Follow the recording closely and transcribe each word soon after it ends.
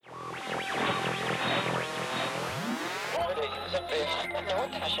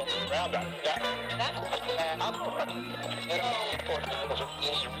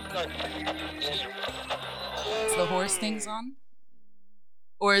Is the horse things on?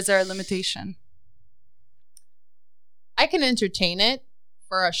 Or is there a limitation? I can entertain it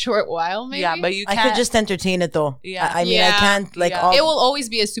for a short while, maybe. Yeah, but you can't. I could just entertain it though. Yeah. I mean, I can't like. Yeah. All, It will always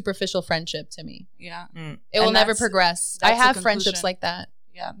be a superficial friendship to me. Yeah. It will And never that's- progress. I that's the have conclusion. friendships like that.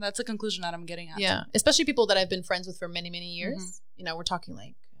 Yeah, that's a conclusion that I'm getting at. Yeah, especially people that I've been friends with for many, many years. Mhm. You know, we're talking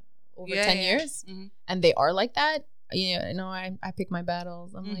like over Yeah, 10 yeah. years. Mhm. And they are like that. You know, I pick my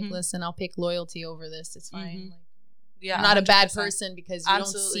battles. I'm like, Mhm. listen, I'll pick loyalty over this. It's fine. Mhm. Like, Yeah, I'm not a bad 100%. person because you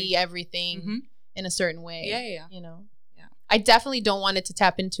Absolutely. don't see everything Mhm. in a certain way. Yeah. You know? Yeah. I definitely don't want it to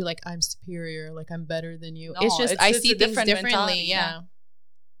tap into like, I'm superior, like I'm better than you. No, it's just, it's- I it's see a things different differently. mentality, Yeah.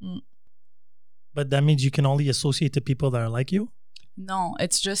 But that means you can only associate to people that are like you? No,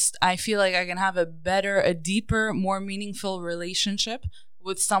 it's just I feel like I can have a deeper, more meaningful relationship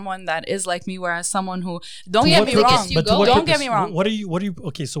with someone that is like me, whereas someone who don't get me wrong. you go. Don't get me wrong. What are you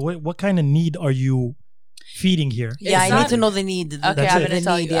okay, so what kind of need are you feeding here? yeah, I need Exactly. to know the need. Okay, That's I'm it. gonna The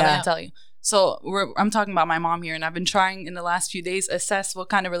tell need, you. I'm yeah. gonna tell you. So I'm talking about my mom here, and I've been trying in the last few days assess what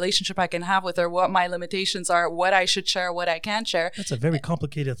kind of relationship I can have with her, what my limitations are, what I should share, what I can't share. That's a very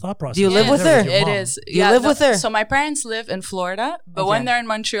complicated thought process. Do you live Yeah. with her? your It mom. is. You live with her? So my parents live in Florida, but Okay. when they're in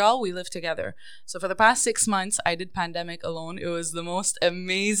Montreal, we live together. So for the past 6 months, I did pandemic alone. It was the most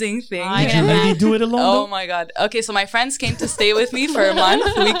amazing thing. Did you really do it alone? Oh though? my God. Okay, so my friends came to stay with me for a month.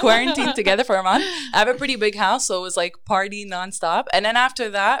 We quarantined together for a month. I have a pretty big house, so it was like party nonstop. And then after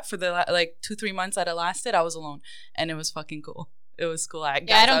that, for the like 2-3 months that it lasted, I was alone. And it was fucking cool. It was cool. I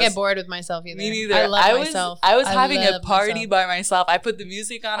don't get bored with myself either. Me neither. I love was, myself. I was having a love party myself. by myself. I put the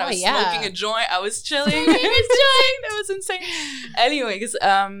music on. I Oh, was yeah. smoking a joint. I was chilling. I was chilling. It was insane. Anyways,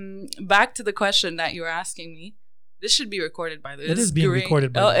 back to the question that you were asking me. This should be recorded, by the way. It This is being great.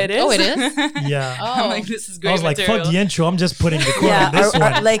 recorded, by Oh, the way. it is? Oh, it is? Yeah. I'm Oh. like, this is great I was like, material. fuck the intro. I'm just putting the Yeah, on this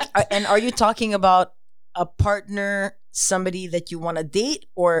one. and are you talking about a partner, somebody that you want to date,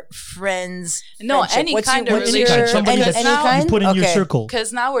 or friends? No, friendship? any What's kind your, of what's relationship. your, Somebody any, that's any now- kind? you put in your Okay. circle.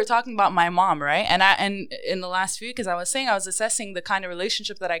 Because now we're talking about my mom, right? And in the last few, because I was saying I was assessing the kind of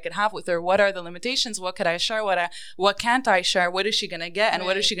relationship that I could have with her. What are the limitations? What could I share? What can't I share? What is she gonna get? And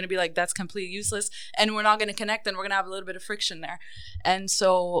what is Right. she gonna be like? That's completely useless. And we're not gonna connect. And we're gonna have a little bit of friction there. And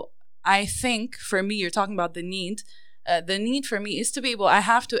so I think for me, you're talking about the need. The need for me is to be able, I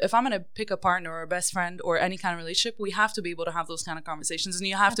have to, if I'm going to pick a partner or a best friend or any kind of relationship, we have to be able to have those kind of conversations, and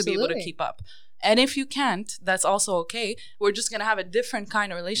you have to be able to Absolutely. keep up. And if you can't, that's also okay. We're just going to have a different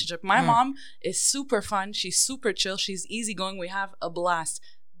kind of relationship. My mom is super fun. She's super chill. She's easygoing. We have a blast.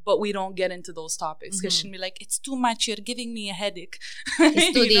 But we don't get into those topics because she'll be like, it's too much. You're giving me a headache.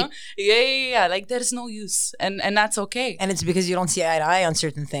 It's too You know? deep. Yeah. Like, there's no use. And that's okay. And it's because you don't see eye to eye on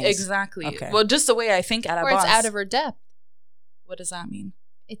certain things. Exactly. Okay. Well, just the way I think at a Or it's boss. out of her depth. What does that mean?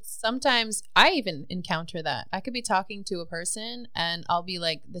 It's sometimes, I even encounter that. I could be talking to a person and I'll be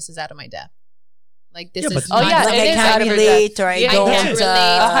like, this is out of my depth. Like, this Yeah, is but- Oh, not- yeah, like it I is can't out of her relate, depth. or I Yeah, I don't. can't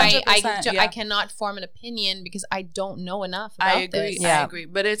relate. 100%, I cannot form an opinion because I don't know enough about I agree. this. Yeah. I agree.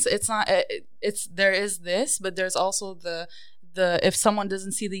 But it's not. It's there is this, but there's also the if someone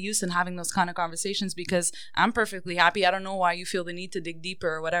doesn't see the use in having those kind of conversations, because I'm perfectly happy. I don't know why you feel the need to dig deeper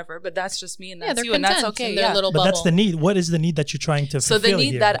or whatever, but that's just me and Yeah, that's they're you, and that's content okay. in their Yeah. little But bubble. that's the need. What is the need that you're trying to So the fulfill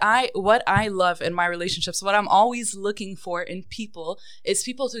need here? that what I love in my relationships, what I'm always looking for in people is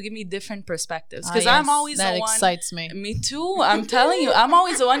people to give me different perspectives, because I'm always that the one. excites me. Me too. I'm telling you, I'm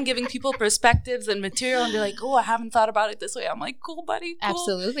always the one giving people perspectives and material, and they're like, "Oh, I haven't thought about it this way." I'm like, "Cool, buddy." Cool.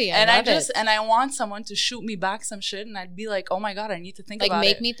 Absolutely. And love it. I want someone to shoot me back some shit, and I'd be like, "Oh my God, I need to think like about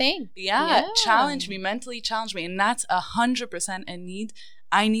make it." me think. Yeah, challenge me, mentally challenge me, and that's 100% a need.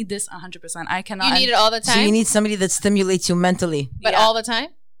 I need this 100%. I cannot. You need it all the So time. you need somebody that stimulates you mentally. but Yeah. all the time.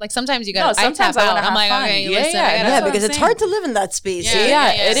 Like sometimes you got. No, to sometimes I I tap wanna out. I'm have like, fun. okay, Yeah, listen. yeah, I gotta that's Yeah, what because I'm it's saying. hard to live in that space.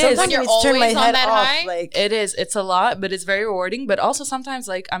 Yeah, it is. Sometimes When you're it's turn my always on head that off. high, Like It is. It's a lot, but it's very rewarding. But also sometimes,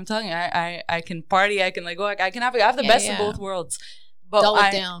 like I'm telling you, I can party. I can like go. I can have the Yeah, best yeah. of both worlds. But Dull it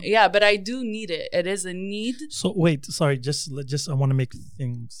I, down. yeah, but I do need it. It is a need. So wait, sorry, just I want to make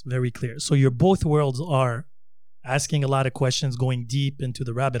things very clear. So your both worlds are asking a lot of questions, going deep into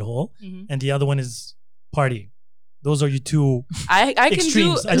the rabbit hole, Mhm. and the other one is partying. Those are your two I can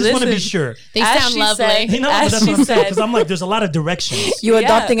extremes. do. I just want to be listen, sure. They as sound she lovely. said- You know, but As that's she what I'm saying, said. because I'm like, there's a lot of directions. you Yeah.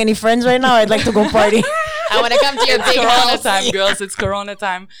 adopting any friends right now? I'd like to go party. I want to come to your It's big Corona house. time, girls. It's Corona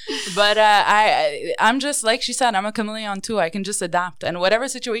time. But I'm just like she said. I'm a chameleon too. I can just adapt, and whatever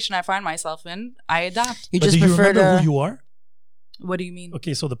situation I find myself in, I adapt. You But just do you prefer remember to. who you are? What do you mean?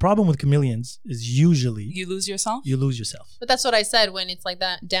 Okay, so the problem with chameleons is usually You lose yourself? you lose yourself. But that's what I said when it's like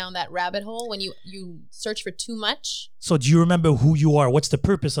that down that rabbit hole when you search for too much. So do you remember who you are? What's the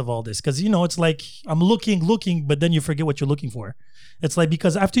purpose of all this? Because it's like I'm looking, but then you forget what you're looking for. It's like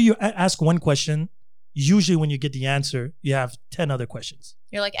because after you ask one question, usually when you get the answer, you have 10 other questions.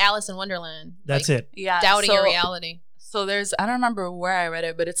 You're like Alice in Wonderland. That's like, it. Yeah. Doubting so, your reality. So I don't remember where I read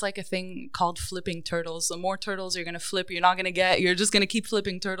it, but it's like a thing called flipping turtles. The more turtles you're going to flip, you're not going to get, you're just going to keep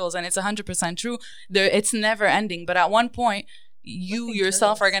flipping turtles. And it's 100% true. It's never ending. But at one point, you Flipping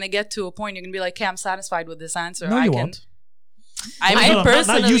yourself turtles. are going to get to a point, you're going to be like, okay, I'm satisfied with this answer. No, you won't. I No, mean, not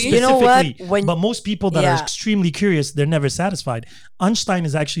personally, you You know what? specifically, but most people that are Yeah. extremely curious, they're never satisfied. Einstein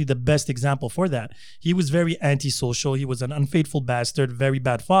is actually the best example for that. He was very antisocial. He was an unfaithful bastard, very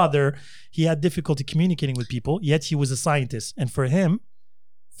bad father. He had difficulty communicating with people, yet he was a scientist. And for him,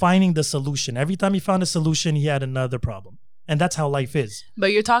 finding the solution, every time he found a solution, he had another problem. And that's how life is.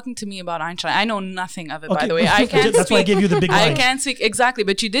 but you're talking to me about Einstein. I know nothing of it, by Okay, the way. I can't that's why I gave you the big I lines. can't speak exactly,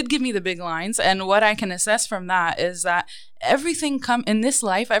 but you did give me the big lines. And what I can assess from that is that everything in this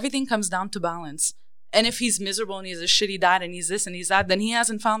life, everything comes down to balance. And if he's miserable and he's a shitty dad and he's this and he's that, then he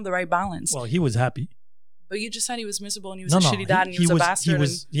hasn't found the right balance. Well, he was happy. But you just said he was miserable and he was a shitty dad and he was a bastard.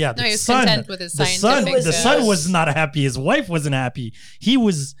 Yeah, No, the he was son, content with his the son, scientific the son goals. was not happy. His wife wasn't happy. He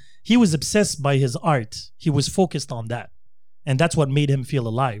was obsessed by his art. He was focused on that. And that's what made him feel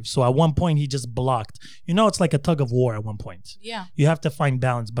alive. So at one point, he just blocked. It's like a tug of war at one point. Yeah. You have to find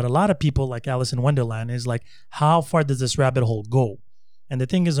balance. But a lot of people, like Alice in Wonderland, is like, how far does this rabbit hole go? And the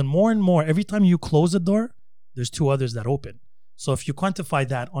thing is, and more, every time you close a door, there's two others that open. So if you quantify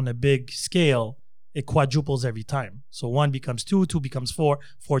that on a big scale, it quadruples every time. So 1 becomes 2, 2 becomes 4,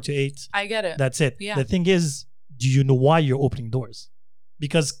 4 to 8. I get it. That's it. Yeah. The thing is, do you know why you're opening doors?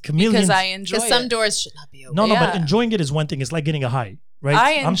 Because chameleons. Because I enjoy Because some it. doors should not be open. No, but Yeah. enjoying it is one thing. It's like getting a high, right?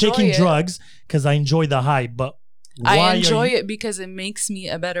 I I'm enjoy taking it. drugs because I enjoy the high, but why I enjoy are you, it because it makes me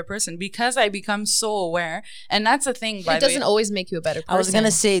a better person. Because I become so aware. And that's the thing, by It the way. doesn't always make you a better person. I was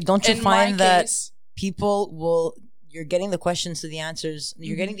gonna say, don't you In find my that case, people will? You're getting the questions to the answers.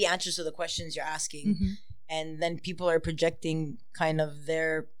 You're Mhm. getting the answers to the questions you're asking, Mhm. and then people are projecting kind of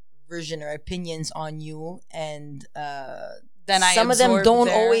their version or opinions on you, and then I some of them absorb don't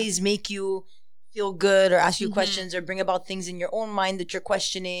their- always make you feel good or ask you Mhm. questions or bring about things in your own mind that you're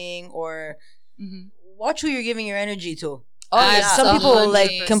questioning, or Mhm. watch who you're giving your energy to. Oh, yeah. Some people will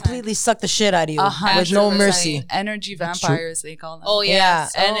like 100%. completely suck the shit out of you 100%. with no mercy. Energy That's true. vampires, they call them. Oh, Yeah.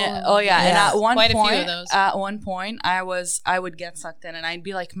 yes. And and Yeah. at one Quite a few point, of those. I would get sucked in, and I'd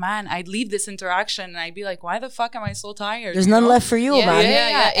be like, man, I'd leave this interaction, and I'd be like, why the fuck am I so tired? There's You none know? left for you, yeah, man.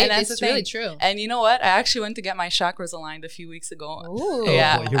 yeah. And that's It's the really thing. true. And you know what? I actually went to get my chakras aligned a few weeks ago. Ooh.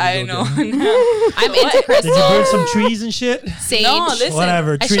 Yeah, boy, here we I go know. again. I'm into Did crystals. you burn some trees and shit? Sage. No, listen.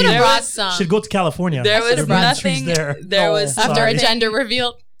 Whatever. I trees. should have There brought was- some. Should go to California. There was There are trees nothing. there. There No. was After Sorry. a gender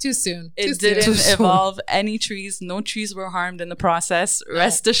reveal, too soon. It Too didn't Too soon. evolve any trees. No trees were harmed in the process.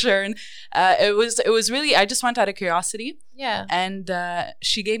 Rest assured. It was really. I just went out of curiosity, Yeah. and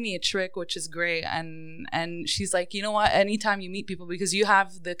she gave me a trick, which is great. And she's like, you know what? Anytime you meet people, because you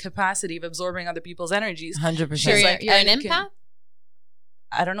have the capacity of absorbing other people's energies. 100%. Sure, She's you're, like, you're an and can- empath?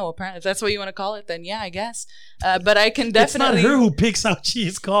 I don't know. Apparently, if that's what you want to call it, then yeah, I guess. But I can It's definitely. not her who picks out she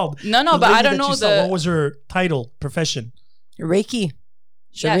is called. No, no, The but lady I don't that you know saw, what the. was her title, profession? Reiki.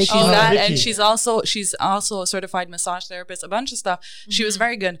 Yeah, she's Reiki. that, Reiki. and she's also a certified massage therapist, a bunch of stuff. She was Mhm.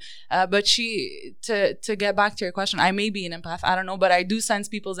 very good, but to get back to your question, I may be an empath. I don't know, but I do sense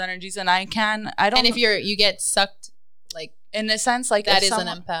people's energies, and I don't. And if you get sucked, like in a sense, like that if is someone-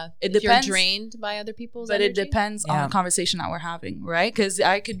 an empath. it If depends. you're drained by other people's But it energy? depends Yeah. on the conversation that we're having, right? Because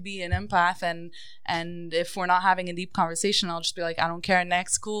I could be an empath, and if we're not having a deep conversation, I'll just be like, I don't care.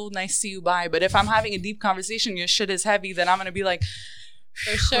 Next, cool, nice to see you, bye. But if I'm having a deep conversation, your shit is heavy, then I'm gonna be like,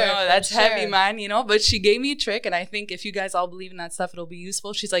 For sure. "Oh, that's for heavy, sure. man," you know. But she gave me a trick, and I think if you guys all believe in that stuff, it'll be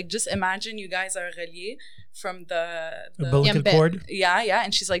useful. She's like, just imagine you guys are reliés from the Umbilical bit. cord. yeah,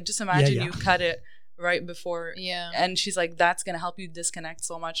 and she's like, just imagine yeah. you cut it right before, Yeah. and she's like, that's gonna help you disconnect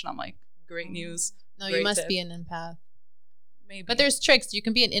so much, and I'm like, great news, No, great you must tip. be an empath. maybe. But there's tricks. You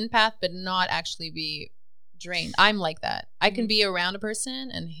can be an empath, but not actually be drained. I'm like that. I can be around a person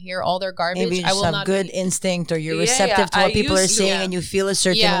and hear all their garbage. Maybe you I just will have not good be- instinct, or you're Yeah, receptive yeah, to what I people are used to, saying, yeah. and you feel a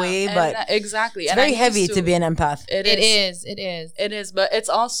certain Yeah, way. And, But exactly, it's and I very used heavy to be an empath. It It is. is. It is. It is, but it's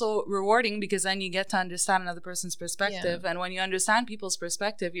also rewarding because then you get to understand another person's perspective, and when you understand people's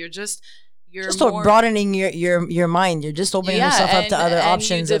perspective, you're Just more broadening your mind. You're just opening yourself up to other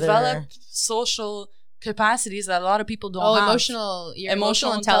options. You that are- develop social capacities that a lot of people don't Oh, have. emotional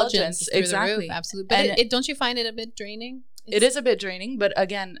Emotional intelligence intelligence, is through the exactly. roof. Absolutely. But And don't you find it a bit draining? It is a bit draining, but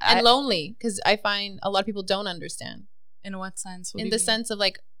again, and lonely, because I find a lot of people don't understand. in what sense? What In do the you mean? sense of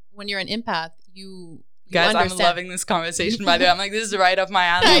like when you're an empath, you Guys, I'm understand. loving this conversation. By the way, I'm like, this is right up my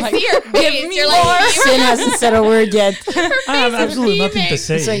alley. I'm I like, see your face. me You're more. like, Sin hasn't said a word yet. I have absolutely nothing to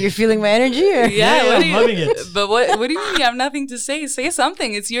say. So you're feeling my energy? Or? Yeah, what I'm do you, loving it. But what do you mean you have nothing to say? Say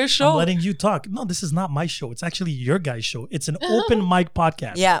something. It's your I'm show. letting you talk. No, this is not my show. It's actually your guys' show. It's an open mic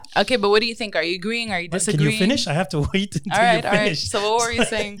podcast. Yeah. Okay, but what do you think? Are you agreeing? Are you But disagreeing? can you finish? I have to wait until All right, you all right. finish. So what were you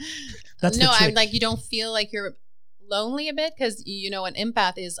saying? That's no, the trick. I'm like, you don't feel like you're lonely a bit because an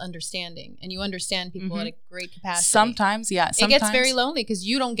empath is understanding and you understand people at a great capacity. Sometimes, yeah. it Sometimes, gets very lonely because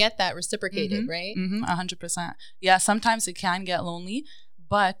you don't get that reciprocated, right? 100%. Yeah, sometimes it can get lonely,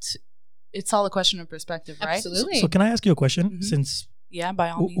 but it's all a question of perspective, right? Absolutely. So can I ask you a question? Mhm. Since Yeah, by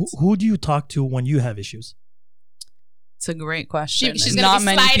all means. who do you talk to when you have issues? It's a great question. She's Not gonna be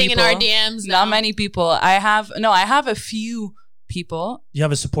many sliding people, in our DMs. Not now. many people. I have a few people. You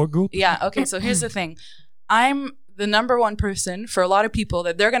have a support group? Yeah, okay, so here's the thing. I'm the number one person for a lot of people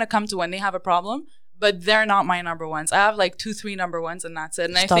that they're going to come to when they have a problem, but they're not my number ones. I have like 2-3 number ones and that's it.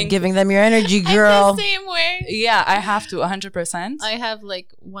 And I Stop think giving them your energy, I'm girl. the same way. yeah, I have to 100%. I have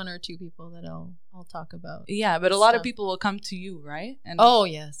like 1 or 2 people that I'll talk about. Yeah, but a lot of Stuff. people will come to you, right? And Oh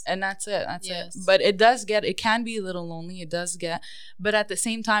yes. and that's it. That's Yes. it. But it can be a little lonely. It does get, but at the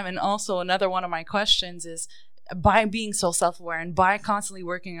same time, and also another one of my questions is, by being so self-aware and by constantly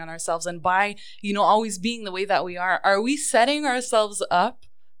working on ourselves and by, always being the way that we are we setting ourselves up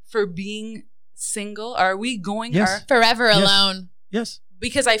for being single? Are we going Yes. Forever Yes. alone. Yes.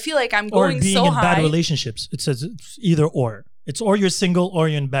 because I feel like I'm Or going being so in high. bad relationships. It says it's either or. It's or you're single or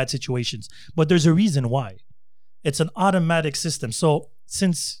you're in bad situations. But there's a reason why. It's an automatic system. So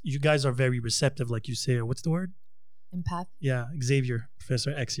since you guys are very receptive, like you say, or what's the word? Empath. Yeah, Xavier,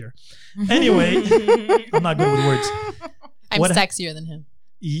 Professor X here. Anyway, I'm not good with words. I'm What- sexier than him.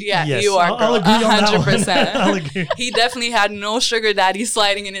 Yeah, Yes, you are, I'll girl. agree on that one. 100%. I'll agree. He definitely had no sugar daddy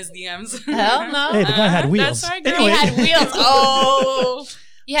sliding in his DMs. Hell no. Hey, the guy had wheels. That's right, girl. Anyway. He had wheels. Oh.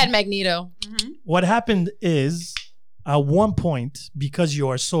 He had Magneto. What happened is, at one point, because you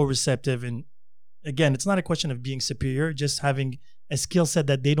are so receptive, and again, it's not a question of being superior, just having a skill set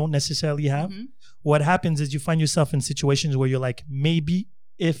that they don't necessarily have. Mhm. What happens is you find yourself in situations where you're like, maybe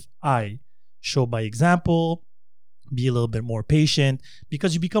if I show by example, be a little bit more patient,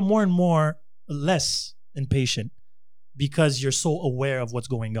 because you become more and more less impatient because you're so aware of what's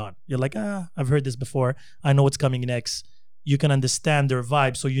going on. You're like, I've heard this before. I know what's coming next. You can understand their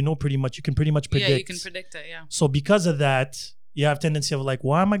vibe. So you can pretty much predict. Yeah, you can predict it, yeah. So because of that, you have tendency of like,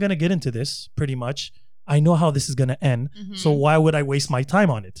 why am I going to get into this? Pretty much. I know how this is going to end. So why would I waste my time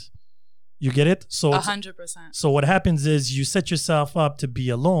on it? You get it? So it's- 100%. so what happens is you set yourself up to be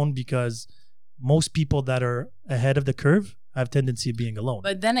alone because most people that are ahead of the curve have tendency of being alone.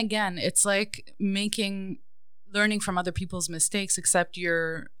 But then again, it's like learning from other people's mistakes, except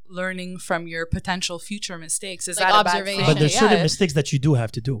you're learning from your potential future mistakes. Is Like that a bad observation. thing? But there's Yeah, certain mistakes that you do have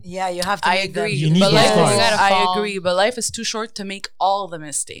to do. Yeah, you have to. I make them. agree. You need but those life scars. is, You gotta I fall. agree, but life is too short to make all the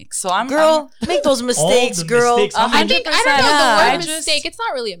mistakes. So I'm Girl, make those mistakes, the girl. mistakes. How I many- think, I don't know Yeah. the word mistake. It's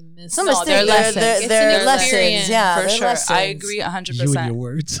not really a mistake. Some No, mistakes. they're lessons. They're, It's they're an lessons. experience. Yeah, for they're sure. lessons. I agree You and 100%. your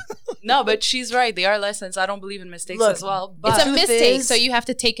words. No, but she's right. They are lessons. I don't believe in mistakes Look, as well. But It's a Truth mistake, is- so you have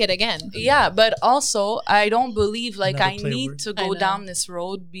to take it again. yeah, but also I don't believe like Another I play need word. to I go know. down this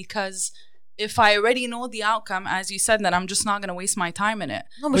road because if I already know the outcome, as you said, then I'm just not gonna waste my time in it.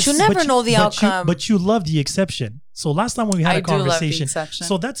 No, but you never know the outcome. But you love the exception. So last time when we had I a do love the conversation, exception.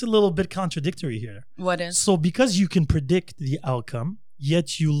 so that's a little bit contradictory here. What is? So because you can predict the outcome,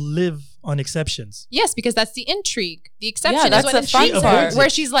 yet you live on exceptions. Yes, because that's the intrigue. The exception is that's what the fun intrigues part. her. Where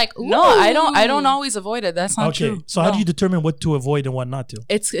she's like, ooh. No, I don't always avoid it. That's not Okay. true. So how No. do you determine what to avoid and what not to?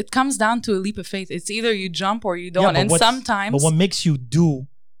 It comes down to a leap of faith. It's either you jump or you Yeah, don't. but And what's- sometimes But what makes you do?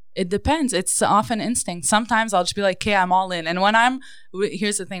 it depends. It's often instinct. Sometimes I'll just be like, okay, I'm all in. And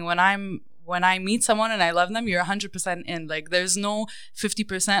here's the thing, when I meet someone and I love them, you're 100% in. Like there's no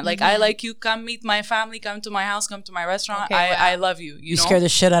 50%. Like I like you, come meet my family, come to my house, come to my restaurant. Okay, wow. I love you. you know? scare the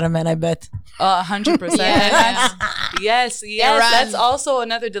shit out of men, I bet. 100%. Yeah. And that's- yes. Run. That's also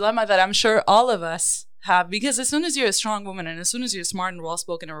another dilemma that I'm sure all of us have, because as soon as you're a strong woman and as soon as you're smart and well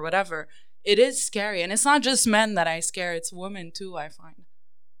spoken or whatever, it is scary. And it's not just men that I scare; it's women too. I find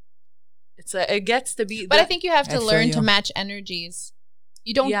it gets to be. But I think you have I to feel learn you. to match energies.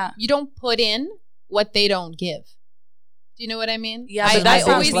 You don't. Yeah. You don't put in what they don't give. Do you know what I mean? yeah, This but is my that's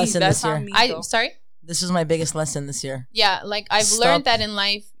biggest always lesson that's this year. on me. though. Sorry. This is my biggest lesson this year. Yeah, like I've Stop. learned that in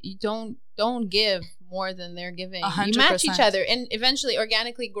life, you don't give more than they're giving. 100%. You match each other and eventually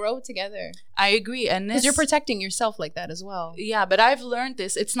organically grow together. I agree. And Because this, you're protecting yourself like that as well. yeah, but I've learned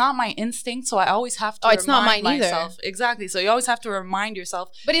this. It's not my instinct, so I always have to Oh, it's not remind mine either. myself. Exactly. So you always have to remind yourself.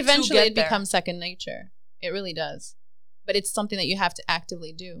 But eventually get it there. becomes second nature. It really does. But it's something that you have to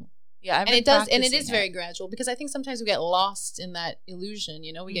actively do. Yeah, I've And been it does, and it practicing is very gradual because I think sometimes we get lost in that illusion.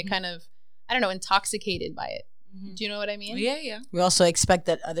 You know, we get kind of, I don't know, intoxicated by it. Mhm. Do you know what I mean? Yeah, yeah. We also expect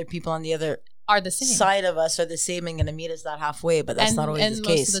that other people on the other Are the same. side of us are the same and going to meet us that halfway, but that's not always the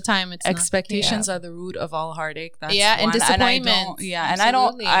most case. of the time, it's Expectations not. are the root of all heartache. That's Yeah, and one. disappointment. I don't, yeah, and I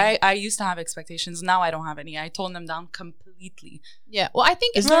don't. Absolutely. I used to have expectations. Now I don't have any. I toned them down completely. Yeah. Well, I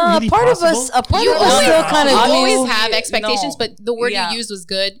think Is it's that No, really part possible? of us, a part you of us always, still kind of you do. always have expectations, No. but the word Yeah. you used was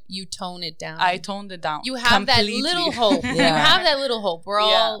good. You tone it down. I toned it down. You have completely. that little hope. You Yeah. have that little hope. We're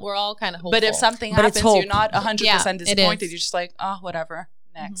all kind of hopeful. But if something But it's happens, you're hope. not 100% Yeah, it disappointed. is. You're just like, oh, whatever.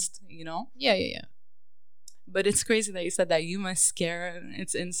 Next, you know. yeah. But it's crazy that you said that. You must scare.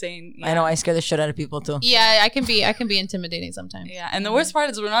 It's insane. I know I scare the shit out of people too. Yeah, I can be intimidating sometimes. Yeah, and the worst part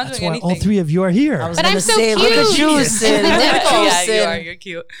is we're not That's doing why anything. all three of you are here. I was But gonna I'm so say, look at cute. you, Genius. Sid. Look at you, Yeah, you Sid. are. You're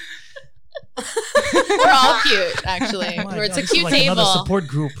cute. We're all cute, actually. Oh my It's God, a this is cute like table. another support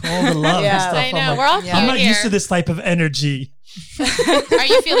group. All the love Yeah. and stuff. I I'm know. like, We're all Yeah. cute I'm not here. used to this type of energy. Are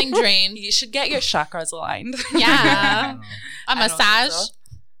you feeling drained? You should get your chakras aligned. Yeah. A I don't think massage? so.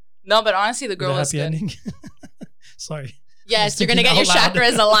 No, but honestly, the With girl a is happy good. ending. Sorry. Yes, you're gonna get thinking your out loud.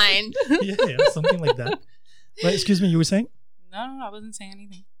 chakras aligned. Yeah, something like that. But excuse me, you were saying? No, I wasn't saying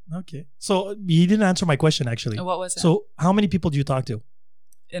anything. Okay. So you didn't answer my question actually. What was it? So how many people do you talk to?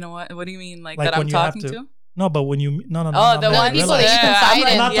 You know what? What do you mean? Like Like that I'm when you have talking to- to? No, but when you no. Oh, not the married, one people realize- that you confide in.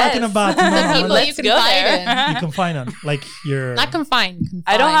 I'm not talking about The people let's you confide in. you confine on like your. Not confined.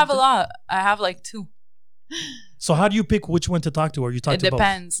 I don't have a confined. lot. I have like 2. So how do you pick which one to talk to, or you talk It to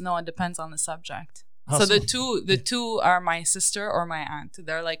depends. No, it depends on the subject. How So so? the two are my sister or my aunt.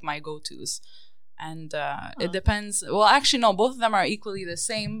 They're like my go-tos. And it depends. Well, actually, no, both of them are equally the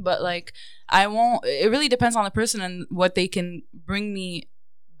same. But like, I won't. It really depends on the person and what they can bring me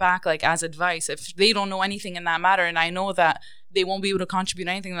back, like as advice. If they don't know anything in that matter, and I know that they won't be able to contribute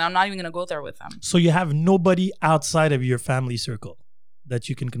anything, then I'm not even gonna go there with them. So you have nobody outside of your family circle that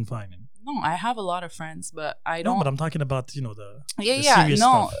you can confine in. No, I have a lot of friends, but I No, don't. but I'm talking about the yeah, serious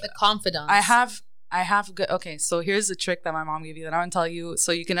no. stuff. The confidence. I have good. Okay, so here's the trick that my mom gave you that I want to tell you,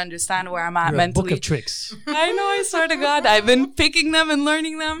 so you can understand where I'm at You're a mentally. book of tricks. I know, I swear to God. I've been picking them and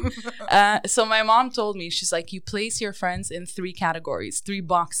learning them. So my mom told me, she's like, you place your friends in 3 categories, 3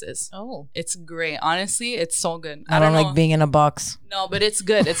 boxes. Oh. It's great. Honestly, it's so good. I don't know. like being in a box. No, but it's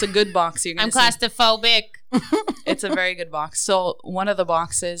good. It's a good box. You're gonna I'm see. claustrophobic. It's a very good box. So one of the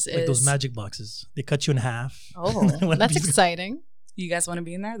boxes Like is those magic boxes. They cut you in half. Oh, that's exciting. You guys want to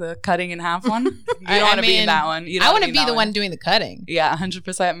be in there? The cutting in half one? You I don't want to be mean, in that one. You don't I want wanna to be in the that one doing the cutting. Yeah,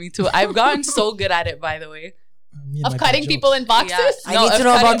 100%. Me too. I've gotten so good at it, by the way. Me and Of my cutting bad people jokes. in boxes? Yeah. I No, need to of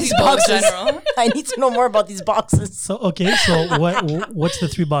know about cutting these people in boxes. general. I need to know more about these boxes. So okay, so what's the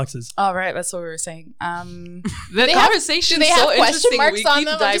 3 boxes? All right, that's what we were saying. The They have- conversation Do they is so have question interesting. marks We on keep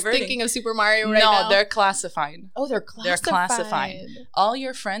them? I'm just diverting. thinking of Super Mario right no, now. they're classified. Oh, they're They're classified. classified. All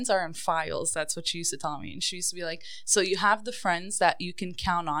your friends are in files. That's what she used to tell me. And she used to be like, so you have the friends that you can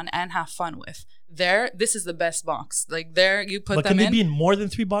count on and have fun with. This is the best box. Like there, you put But them can they in. be in more than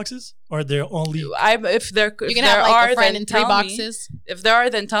 3 boxes, or they're only? If there, You if can there have like are, a friend then in 3 tell me. boxes. If there are,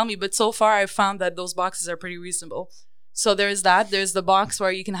 then tell me. But so far, I've found that those boxes are pretty reasonable. So there's that. There's the box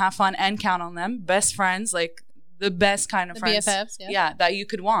where you can have fun and count on them. Best friends, like the best kind of The friends. BFFs, yeah. that you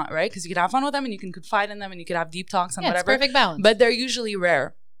could want, right? Because you could have fun with them and you can confide in them and you could have deep talks and Yeah, it's whatever. perfect balance. But they're usually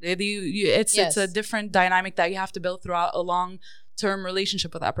rare. It's Yes. a different dynamic that you have to build throughout a long-term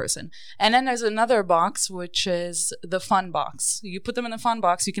relationship with that person. And then there's another box, which is the fun box. You put them in the fun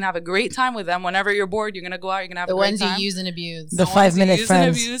box. You can have a great time with them. Whenever you're bored, you're gonna go out. You're gonna have the a great ones you time. use and abuse. The ones 5-minute you use and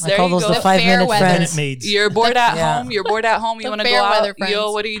friends. abuse. I There call you those go. the The 5-minute fair weather. friends. Minute maids. You're bored at Yeah. home. You're bored at home. You The want to go fair out. weather friends.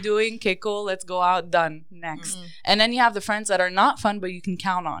 Yo, what are you doing? Okay, cool. Let's go out. Done. Next. And then you have the friends that are not fun, but you can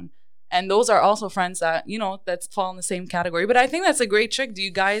count on. And those are also friends that, that fall in the same category. But I think that's a great trick. Do you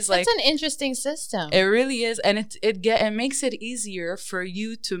guys like... That's an interesting system. It really is. And it makes it easier for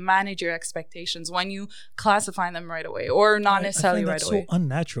you to manage your expectations when you classify them right away or not necessarily I find right that away. so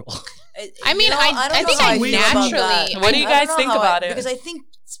unnatural. I mean, I don't think know how I feel about naturally- that. What do you I guys don't know think how about it? Because I think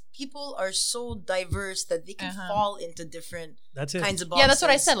people are so diverse that they can fall into different That's it. kinds of boxes. Yeah, that's what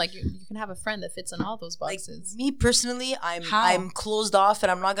I said. Like you can have a friend that fits in all those Like boxes. me personally, How? I'm closed off,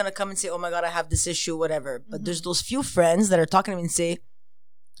 and I'm not gonna come and say, "Oh my god, I have this issue," whatever. But there's those few friends that are talking to me and say,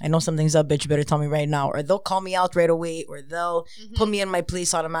 I know something's up, bitch. You better tell me right now. Or they'll call me out right away, or they'll put me in my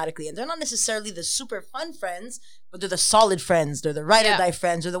place automatically. And they're not necessarily the super fun friends, but they're the solid friends. They're the ride or die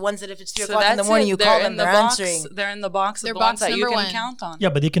friends. They're the ones that if it's 3 o'clock in the morning, you call them, they're answering. They're in the box of They're the ones box that you number can one. count on. Yeah,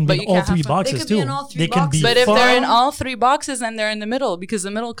 but they can be But in you all can't have three fun. boxes They could too. be in all three They can be boxes. But if fun. they're in all 3 boxes, then they're in the middle because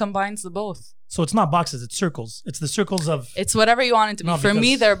the middle combines the both. So it's not boxes, it's circles. It's the circles of. It's whatever you want it to be. No, For me,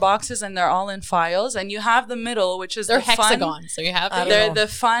 because- they're boxes and they're all in files. And you have the middle, which is They're the fun. hexagons, so you have I don't They're know. the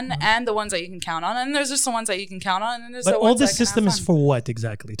fun and the ones that you can count on. And there's just the ones that you can count on. And then there's But the all ones this that can system have is fun. for what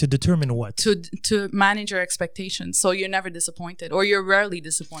exactly? To determine what? To manage your expectations, so you're never disappointed, or you're rarely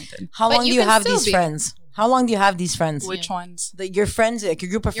disappointed. How But long you do you can have still these be. friends? How long do you have these friends? Which ones? Your friends, like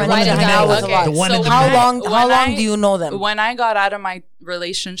your group of You're friends that you right hang out now. with a Okay. lot. The one in the How middle. long? How when long I- do you know them? When I got out of my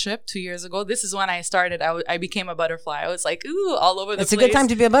relationship 2 years ago, this is when I started. I became a butterfly. I was like, ooh, all over the It's a place. good time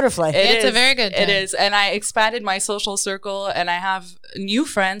to be a butterfly. It's a very good It time. is. And I expanded my social circle, and I have new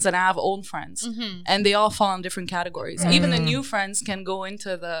friends and I have old friends. Mm-hmm. And they all fall in different categories. Even the new friends can go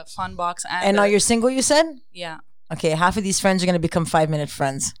into the fun box. And now you're single, you said? Yeah. Okay, half of these friends are going to become 5-minute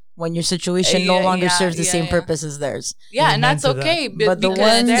friends when your situation no Yeah, longer yeah, serves the yeah, same yeah. purpose as theirs. Yeah, and Amen that's to that. okay. But the because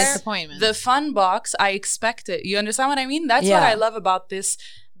ones- they're- Disappointment. the fun box, I expect it. You understand what I mean? That's what Yeah. I love about this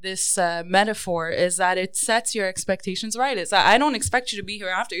metaphor, is that it sets your expectations right. It's that I don't expect you to be here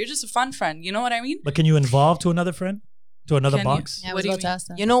after. You're just a fun friend. You know what I mean? But can you involve to another friend? To another Can you? box? Yeah, I What was do you about to mean? ask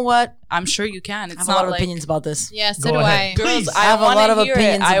that. You know what? I'm sure you can. I It's have a not lot of like opinions about this. Yeah, so Go do ahead. I. girls. Please. I have a wanna lot of hear it.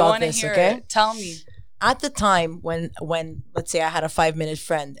 opinions I about wanna this, hear okay? it. Tell me. At the time when let's say I had a 5-minute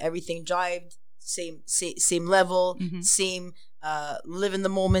friend, everything jived, same level, Mhm. same live in the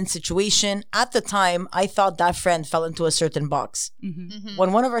moment situation. At the time, I thought that friend fell into a certain box. Mhm. Mhm.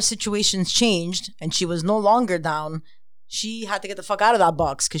 When one of our situations changed and she was no longer down, she had to get the fuck out of that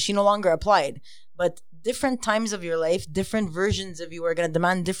box because she no longer applied. But different times of your life, different versions of you are going to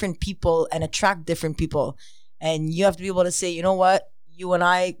demand different people and attract different people. And you have to be able to say, you know what? You and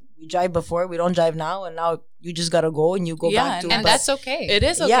I, we jive before, we don't jive now. And now you just got to go and you go Yeah, back to And but- that's okay. It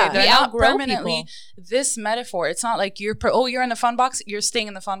is okay. Yeah. They're We not outgrow permanently this metaphor. It's not like you're in the fun box. You're staying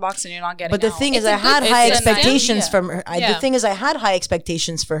in the fun box and you're not getting But the out. thing is, It's a I had good- high it's an expectations idea. from her. Yeah. The thing is, I had high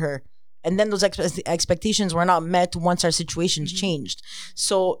expectations for her. And then those expectations were not met once our situations changed.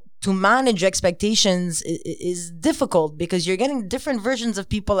 So to manage expectations is difficult because you're getting different versions of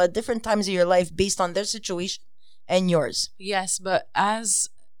people at different times of your life based on their situation and yours. Yes, but as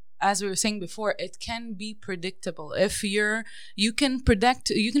we were saying before, it can be predictable. If you can predict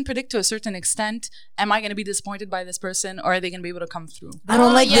to a certain extent, am I going to be disappointed by this person, or are they going to be able to come through? I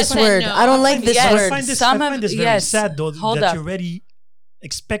don't like yes this and word. no. I don't like this Yes. I word. find this, Some I find of- this very yes. sad though Hold that up. you're already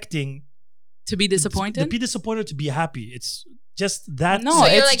expecting To be disappointed? to be disappointed to be happy. It's just that. No, so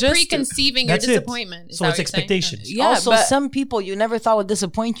you're it's like just- preconceiving your That's it. disappointment. Is So that it's what you're saying? expectations. Yeah, also, but- some people you never thought would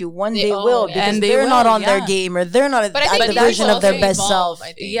disappoint you one They- day oh, will yeah. because And they they're not will, on their yeah. game or they're not But I at think the people version of their also best evolve, self.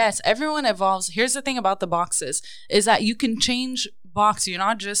 I think. Yes, everyone evolves. Here's the thing about the boxes is that you can change box. You're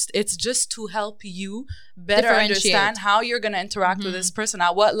not just, it's just to help you better Differentiate. understand how you're going to interact with Mhm. this person,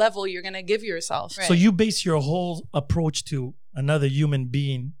 at what level you're going to give yourself. Right. So you base your whole approach to another human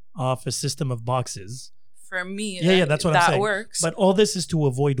being off a system of boxes. For me, Yeah, that's what I'm that saying. works. But all this is to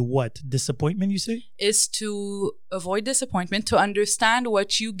avoid what? Disappointment, you say? Is to avoid disappointment, to understand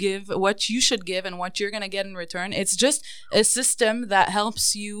what you give, what you should give, and what you're going to get in return. It's just a system that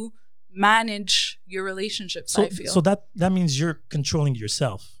helps you manage your relationships, So, I feel. so that means you're controlling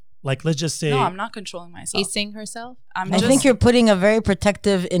yourself. Like, let's just say. No, I'm not controlling myself. Acing herself? I'm I just, think you're putting a very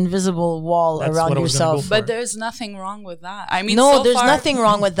protective, invisible wall That's around what I was gonna yourself. go but for. there's nothing wrong with that. I mean, No, so there's far, nothing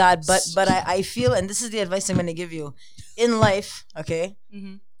wrong with that. But I feel, and this is the advice I'm going to give you in life. Okay,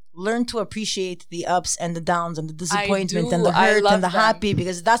 Mhm. learn to appreciate the ups and the downs and the disappointment do. and the I hurt love and the them. happy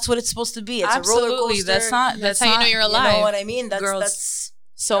because that's what it's supposed to be. It's a roller Absolutely, coaster. that's not. That's how you know you're You alive. know what I mean? Girls. That's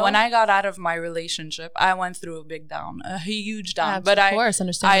So No? when I got out of my relationship, I went through a big down, a huge down. Yeah, but of I course, I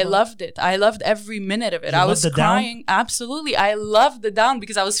understandable. loved it. I loved every minute of it. You I loved was the down? crying. Absolutely. I loved the down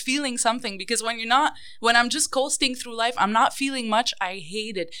because I was feeling something. Because when I'm just coasting through life, I'm not feeling much. I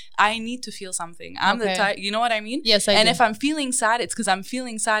hate it. I need to feel something. I'm the Okay. type, you know what I mean? Yes, I And do. if I'm feeling sad, it's because I'm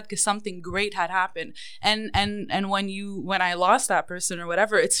feeling sad because something great had happened. And when I lost that person or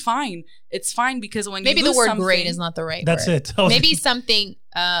whatever, it's fine. It's fine because when Maybe you the lose word something, great is not the right That's word. it. Maybe something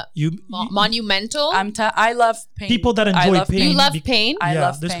monumental. I love pain. People that I enjoy love pain. You love pain. I yeah,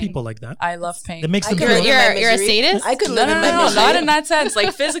 love there's pain. people like that. I love pain. That makes them could feel. live in my You're a misery. sadist? I could No, live no, in no, my no, misery. not in that sense.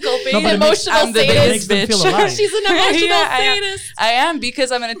 Like physical pain. No, but it makes- I'm the it biggest makes them feel bitch. alive. She's an emotional Yeah, sadist. I am,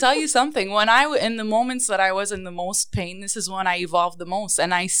 because I'm going to tell you something. When in the moments that I was in the most pain, this is when I evolved the most,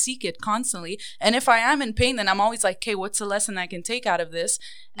 and I seek it constantly. And if I am in pain, then I'm always like, okay, what's the lesson I can take out of this,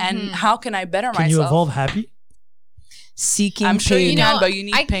 and how can I better Can myself? you evolve happy? Seeking I'm sure you pain. can, but you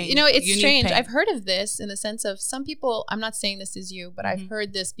need pain. You know, it's You need strange. pain. I've heard of this in the sense of some people. I'm not saying this is you, but I've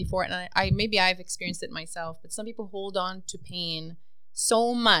heard this before, and I maybe I've experienced it myself. But some people hold on to pain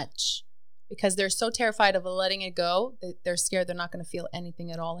so much because they're so terrified of letting it go that they're scared they're not going to feel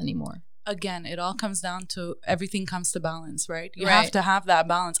anything at all anymore. Again, it all comes down to everything comes to balance, right? You Right. have to have that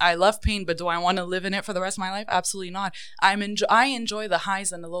balance. I love pain, but do I want to live in it for the rest of my life? Absolutely not. I enjoy the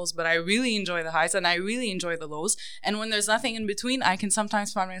highs and the lows, but I really enjoy the highs and I really enjoy the lows. And when there's nothing in between, I can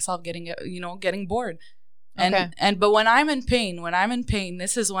sometimes find myself getting bored. But when I'm in pain,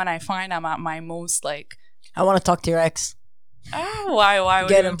 this is when I find I'm at my most like. I want to talk to your ex. Oh, why would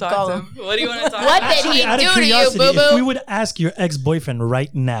Get you him, talk call to him. him? What do you want to talk What about? did he Out of do to you, curiosity, boo-boo? if we would ask your ex-boyfriend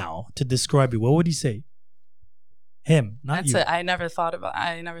right now to describe you, what would he say? Him, not That's you. it. I never thought of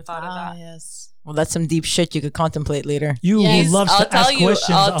that. Yes. Well, that's some deep shit you could contemplate later. You Yes. who loves to ask questions.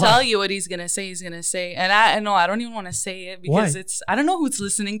 I'll tell you what he's gonna say. And I know I don't even want to say it because Why? I don't know who's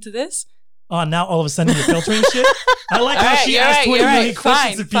listening to this. Oh, now all of a sudden you're filtering shit? I like how she you're asked right, 20 you're million right.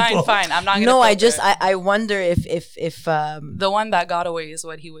 questions to people. Fine. I'm not gonna. No, I filter just it. I wonder if the one that got away is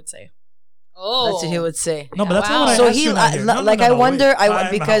what he would say. Oh, that's what he would say. No, but that's Wow. not what I So asked he you now here. No, like no, I no, wonder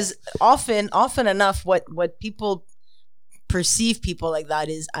wait. because often enough what people perceive people like that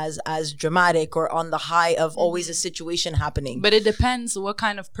is as dramatic or on the high of always a situation happening. But it depends what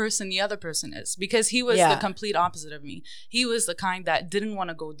kind of person the other person is, because he was Yeah. the complete opposite of me. He was the kind that didn't want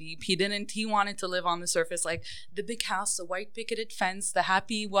to go deep. He wanted to live on the surface, like the big house, the white picketed fence, the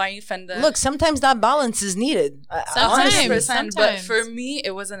happy wife, and the Look, sometimes that balance is needed. Sometimes. 100%. But Sometimes. for me,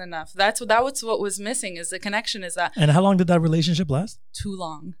 it wasn't enough. That was what was missing, is the connection. Is that And how long did that relationship last? too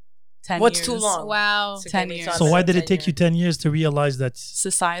long? 10 What's years. too long? Wow. 10 years. So why did it take you 10 years to realize that?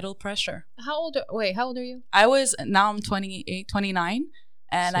 Societal pressure. How old are you? Now I'm 28, 29.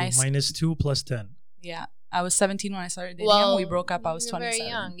 And So -2 + 10. yeah, I was 17 when I started dating him. We broke up. I was you're 27. very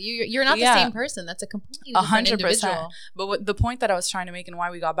young. You're not Yeah. the same person. That's a completely different 100%. individual. But the point that I was trying to make and why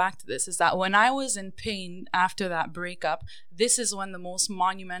we got back to this is that when I was in pain after that breakup, this is when the most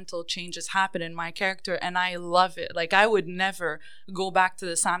monumental changes happen in my character, and I love it. Like, I would never go back to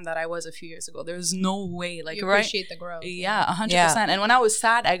the Sam that I was a few years ago. There's no way. Like, You right? appreciate the growth. Yeah, 100%. And when I was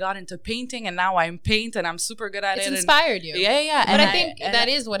sad, I got into painting, and now I'm paint, and I'm super good at It's it. and- inspired you. Yeah. But And I think that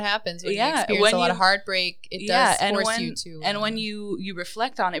is what happens when you experience a lot of heartbreak. It does force you to. And when you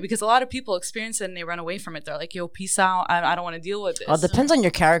reflect on it, because a lot of people experience it and they run away from it. They're like, yo, peace out. I don't want to deal with this. Oh, it depends on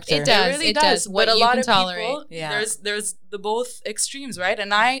your character. It does. It really It does. does. What But a you lot can of tolerate. people, Yeah. there's the both extremes, right?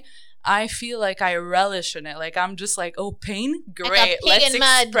 And I feel like I relish in it. Like, I'm just like, oh, pain? Great. pig Let's in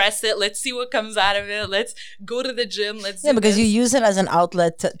mud. express it. Let's see what comes out of it. Let's go to the gym. Let's Yeah, do because this. you use it as an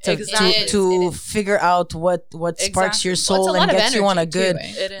outlet Exactly. to It is. figure out what sparks your Exactly. Well, it's soul a lot and of gets you on a energy, good. too,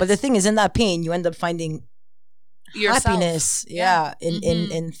 eh? It is. But the thing is, in that pain, you end up finding Yourself. happiness. Yeah,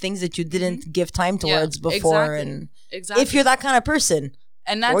 in things that you didn't give time towards before, exactly. and Exactly. if you're that kind of person,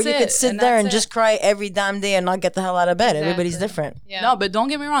 and that's or you it. could sit there and that's it. just cry every damn day and not get the hell out of bed. Everybody's Exactly. different. Yeah. No, but don't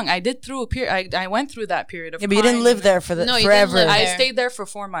get me wrong. I did through a period. I went through that period of. Yeah, but you didn't crying live and- there for No, you didn't forever. live I there. stayed there for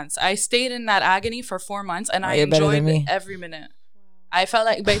 4 months. I stayed in that agony for 4 months, and I you're better than enjoyed me. every minute. I felt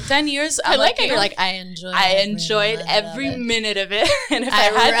like by 10 years, I like how you you're know, like, I enjoyed every minute of it. And if I I,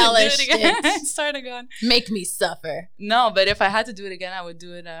 had to do relished it again, it. I'd start again. Make me suffer. No, but if I had to do it again, I would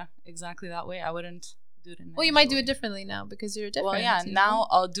do it exactly that way. I wouldn't do it in Well, you any might other do it way. differently now because you're different. Well, yeah, you now know?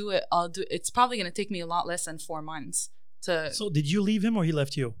 I'll do it. It's probably going to take me a lot less than 4 months to. So did you leave him or he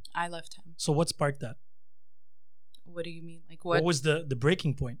left you? I left him. So what sparked that? What do you mean? Like What was the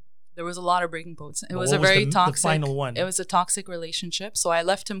breaking point? There was a lot of breaking points. It But was what a was very the toxic. final one? It was a toxic relationship. So I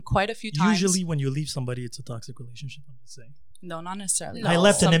left him quite a few times. Usually when you leave somebody, it's a toxic relationship. I'm just saying. No, not necessarily. I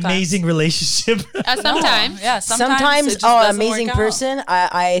left an Sometimes. amazing relationship. Sometimes. Yeah, sometimes. it just oh, doesn't amazing work out. person.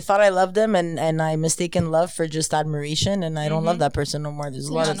 I thought I loved them, and I mistaken love for just admiration, and I don't love that person no more. There's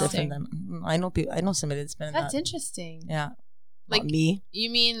a lot of Interesting. different. I know people. I know somebody that's been in That's that. interesting. Yeah. Like Not me. you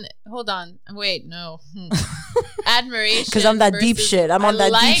mean? Hold on. Wait, no. Admiration. Because I'm that deep versus- shit. I'm on I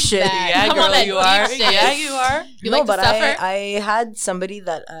that like deep shit. that. Yeah, I'm on girl, that you deep are. shit. Yeah, you are. You No, like but to suffer? I had somebody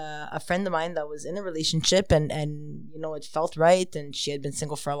that a friend of mine that was in a relationship and you know it felt right, and she had been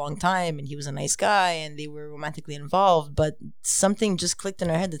single for a long time, and he was a nice guy, and they were romantically involved, but something just clicked in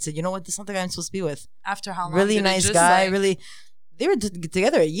her head that said, you know what, this is not the guy I'm supposed to be with. After how long? Really did it nice just, guy. like- Really, they were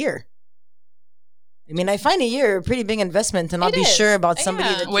together a year. I mean, I find a year a pretty big investment to not It be is. sure about somebody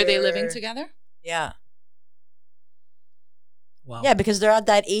Yeah. that Were they you're- living together? Yeah. Wow. Yeah, because they're at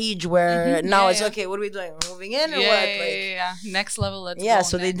that age where Mhm, now yeah, it's yeah. okay. What are we doing? We're moving in or Yeah, what? yeah, Like, yeah. Next level. Let's yeah. go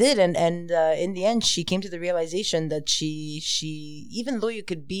So they next. did, and in the end, she came to the realization that she even though you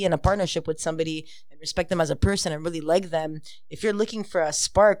could be in a partnership with somebody and respect them as a person and really like them, if you're looking for a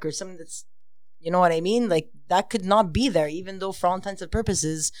spark or something that's, you know what I mean, like that could not be there. Even though for all intents and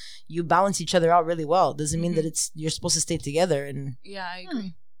purposes you balance each other out really well, doesn't mean that it's you're supposed to stay together. And Yeah, I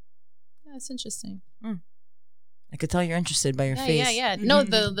agree. Yeah, that's interesting. I could tell you're interested by your Yeah, face. yeah. No,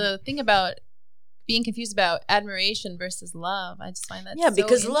 the thing about being confused about admiration versus love, I just find that Yeah, so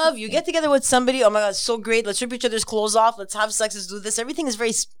because love, you interesting. get together with somebody. Oh my god, it's so great. Let's rip each other's clothes off. Let's have sex. Let's do this. Everything is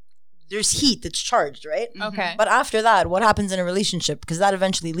very. There's heat. It's charged, right? Okay. But after that, what happens in a relationship? Because that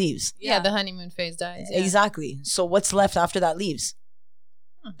eventually leaves. yeah, the honeymoon phase dies. Yeah. Exactly. So what's left after that leaves?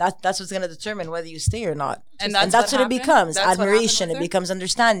 That's what's going to determine whether you stay or not. And And that's that's what what it happened? becomes. That's what happened Admiration. with It her? becomes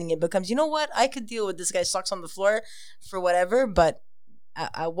understanding. It becomes, you know what? I could deal with this guy sucks on the floor for whatever, but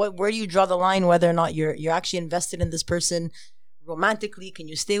where do you draw the line whether or not you're actually invested in this person romantically? Can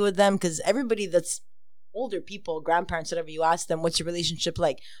you stay with them? Because everybody that's older people, grandparents, whatever, you ask them, what's your relationship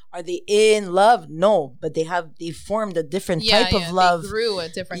like? Are they in love? No, but they formed a different type of love. They grew a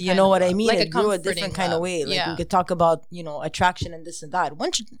different. You kind know of what I love. mean? Like It grew a comforting different kind of love. way. Like yeah. we could talk about, attraction and this and that.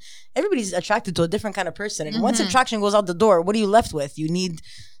 Everybody's attracted to a different kind of person, and once Mhm. attraction goes out the door, what are you left with? You need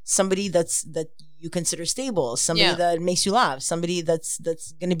somebody that you consider stable, somebody Yeah. that makes you laugh, somebody that's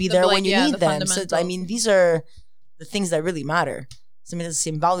going to be The there blank- when you yeah, need the them. So I fundamentals. mean, these are the things that really matter. Somebody has the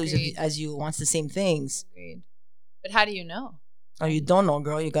same values Agreed. as you, wants the same things. Agreed. But how do you know? Oh, you don't know,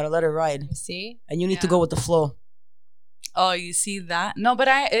 girl. You got to let her ride, You see? and you need to Yeah. go with the flow. Oh, you see that? No, but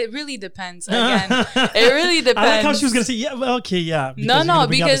it really depends. Again, it really depends. I like how she was gonna say, yeah, well, okay, yeah. Because No, you're no, gonna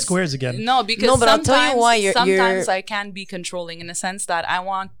bring out the because squares again. No, because No, but I'll tell you sometimes- why you're- sometimes I can be controlling in the sense that I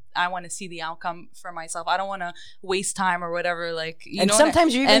want to see the outcome for myself. I don't want to waste time or whatever. Like, you And know,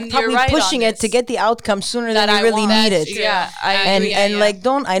 sometimes you're even and probably right on pushing it to this. get the outcome sooner That than you I really want. need That's it. true. Yeah, I and agree. and Yeah. like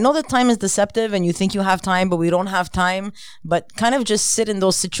I know that time is deceptive and you think you have time but we don't have time, but kind of just sit in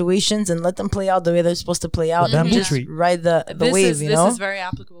those situations and let them play out the way they're supposed to play out. Bamboo And just tree. ride the this wave, is you this know. is very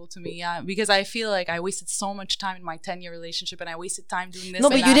applicable to me, yeah, because I feel like I wasted so much time in my 10-year relationship and I wasted time doing this. No,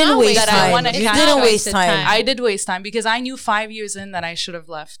 but and you that, didn't waste that I time. wanna You catch didn't up. waste time. I did waste time because I knew 5 years in that I should have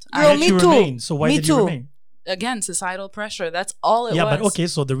left. Girl, Yet me you too. remain. So why Me did you too. remain? Again, societal pressure. That's all it Yeah, was. but okay.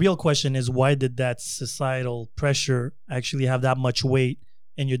 So the real question is, why did that societal pressure actually have that much weight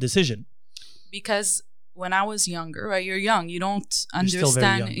in your decision? Because when I was younger, right? You're young. You don't You're still very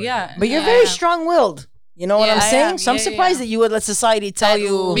understand. young, by the Yeah, But you're yeah, very yeah. strong-willed. You know what Yeah, I'm I saying? am. So I'm Yeah, surprised yeah. that you would let society tell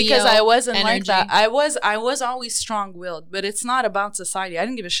you. Because Leo I wasn't like energy. that. I was always strong-willed, but it's not about society. I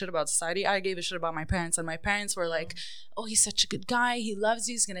didn't give a shit about society. I gave a shit about my parents, and my parents were like, "Oh, he's such a good guy. He loves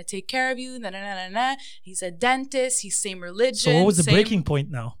you. He's gonna take care of you. Nah, nah, nah, nah, nah. He's a dentist. He's same religion." So what was the same- breaking point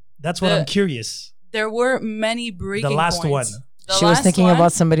now? That's what The- I'm curious. There were many breaking The last points. one. The She was last thinking one-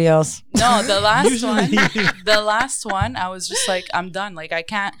 about somebody else. No, the last Usually- one. The last one, I was just like, I'm done. Like, I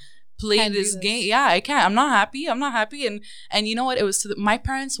can't play Can't do this this. game. Yeah, I can't. I'm not happy. And you know what? It was my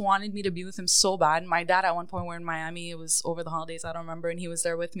parents wanted me to be with him so bad. My dad at one point were in Miami. It was over the holidays. I don't remember. And he was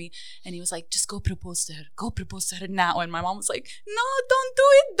there with me. And he was like, just go propose to her. Go propose to her now. And my mom was like, no, don't do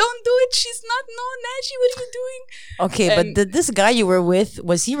it. Don't do it. She's not. No, Naji, what are you doing? Okay, but And- this guy you were with,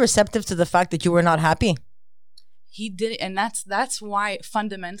 was he receptive to the fact that you were not happy? He did it, and that's why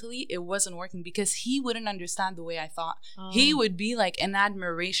fundamentally it wasn't working, because he wouldn't understand the way I thought. He would be like in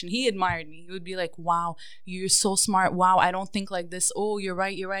admiration. He admired me. He would be like, "Wow, you're so smart. Wow, I don't think like this. Oh, you're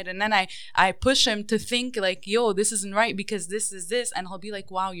right. You're right." And then I push him to think like, "Yo, this isn't right because this is this," and he'll be like,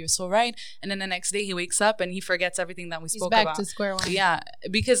 "Wow, you're so right." And then the next day he wakes up and he forgets everything that we He's spoke back about. to square one. Yeah,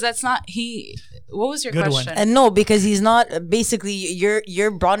 because that's not he. What was your Good one. question? And no, because he's not. Basically,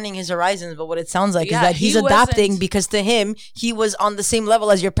 you're broadening his horizons. But what it sounds like Yeah, is that he's he adapting wasn't- because to him he was on the same level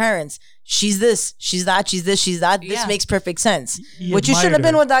as your parents. she's this, she's that, she's this, she's that. This Yeah. makes perfect sense. He Which you should have admired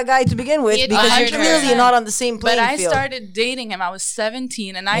been her. with that guy to begin with He because you're admired her. clearly not on the same But playing I field. started dating him. I was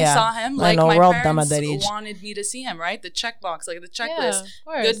 17, and I Yeah. saw him I like know, my we're all dumb at parents that age. wanted me to see him. Right, the checkbox, like the Yeah, checklist. of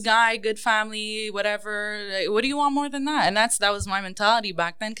course. Good guy, good family, whatever. Like, what do you want more than that? And that was my mentality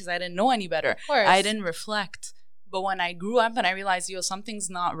back then because I didn't know any better. Of course. I didn't reflect. But when I grew up and I realized, something's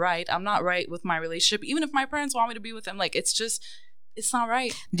not right. I'm not right with my relationship. Even if my parents want me to be with him, like it's not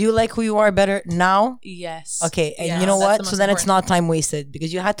right. Do you like who you are better now? Yes. Okay, and Yeah, you know that's what? the So most then it's important. not time wasted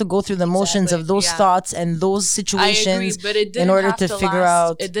because you had to go through the motions of Exactly, those yeah. thoughts and those I agree, situations but it didn't in order have to figure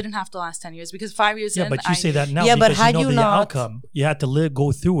last, out. It didn't have to last 10 years because 5 years Yeah, in, but you I say knew. that now Yeah, but because had you know you the not- outcome. You had to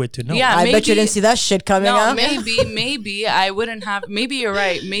go through it to know. Yeah, I bet you maybe- didn't see that shit coming No, up. maybe I wouldn't have. Maybe you're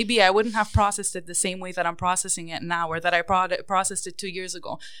right. Maybe I wouldn't have processed it the same way that I'm processing it now, or that I processed it 2 years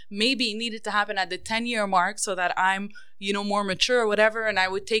ago. Maybe it needed to happen at the 10-year mark so that I'm, more mature or whatever, and I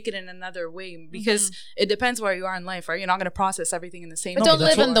would take it in another way because it depends where you are in life, right? You're not going to process everything in the same. But way don't but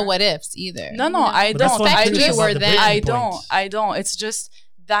live that's in the what ifs either. No, You know? I But that's don't. what I'm I curious you just, were about, the then. breaking I point. don't. It's just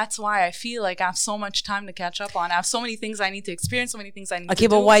that's why I feel like I have so much time to catch up on. I have so many things I need to experience, so many things I need to Okay, do.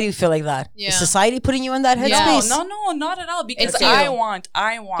 but why do you feel like that? Yeah. Is society putting you in that Yeah. headspace? No, not at all. Because It's you. I want. Okay,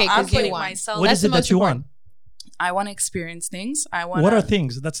 I'm 'cause you putting want. myself. What That's is the it that most you important. want? I want to experience things. I want. What are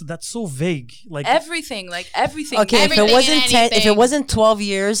things? That's so vague. Like everything? Like everything. Okay, if Everything it wasn't and 10, if it anything. wasn't 12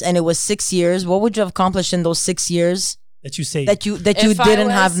 years and it was 6 years, what would you have accomplished in those 6 years that you say. that you If I didn't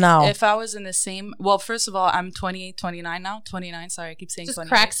was- have now? If I was in the same, well, first of all, I'm 28, 29 now. 29. Sorry, I keep saying Just 28.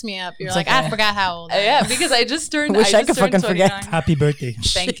 cracks me up. You're It's like, okay. I forgot how old I am. Yeah, because I just turned. Wish I just could turned fucking forget. 29. Happy birthday.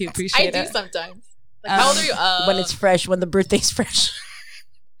 Thank you, I appreciate do it. sometimes. Like, how old are you? When it's fresh, when the birthday's fresh.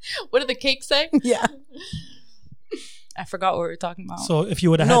 what did the cake say? Yeah. I forgot what we were talking about. So if you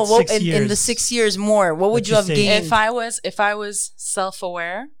would have No, had well, 6 years. in the 6 years more, what would That you you have say- gained? if I was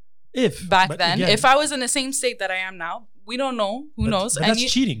self-aware Oh, back then, if I was in the same state that I am now, we don't know. Who knows? But And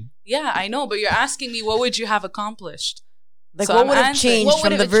that's cheating. yeah, I know. But you're asking me, what would you have accomplished? Like, So what I'm would have answering- changed What would from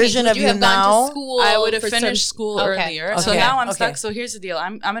the have changed? version Would of you you have gone now? to school? I would have for finished certain- school Okay. earlier. Okay. So now I'm Okay. stuck. So here's the deal.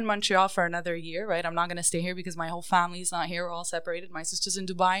 I'm in Montreal for another year, right? I'm not gonna stay here because my whole family's not here. We're all separated. My sister's in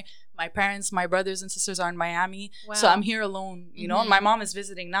Dubai. My parents, my brothers and sisters are in Miami. So Wow. I'm here alone. And Mhm. my mom is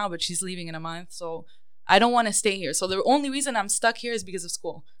visiting now, but she's leaving in a month. So I don't want to stay here. So the only reason I'm stuck here is because of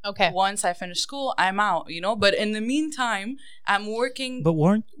school. Okay. Once I finish school, I'm out. But in the meantime, I'm working But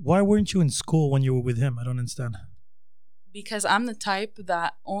why weren't you in school when you were with him? I don't understand. because I'm the type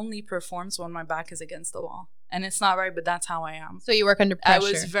that only performs when my back is against the wall. And it's not right, but that's how I am. So you work under I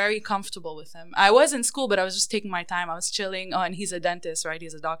pressure. was very comfortable with him. I was in school, but I was just taking my time. I was chilling. Oh, and he's a dentist, right?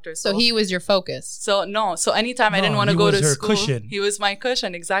 He's a doctor. so he was your focus. So no. So anytime I No, didn't want to he go was to her school, cushion. he was my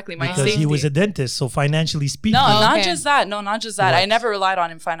cushion. Exactly, my Because safety. he was a dentist, so financially speaking. no, not Okay. just that. No, not just that. I What? never relied on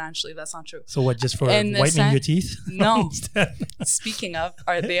him financially. That's not true. So what? Just for In the whitening your sen- teeth? No. Speaking of,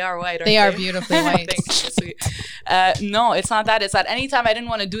 they are white. Aren't They are beautifully white. Thank you, sweet. No, it's not that. It's that anytime I didn't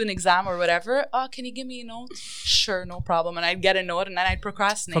want to do an exam or whatever, oh, can you give me a note? Sure, no problem. And I'd get a note and then I'd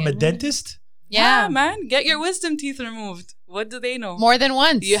procrastinate. From a dentist? Yeah, man. Get your wisdom teeth removed. What do they know? More than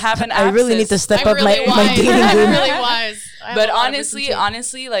once. You have an I really need to abscess. step I'm up really my wise. dating I'm game. really wise. I have But a lot of wisdom teeth.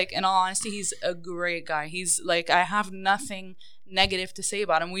 honestly, like in all honesty, he's a great guy. He's like, I have nothing negative to say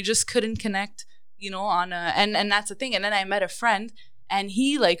about him. We just couldn't connect, on and that's the thing. And then I met a friend and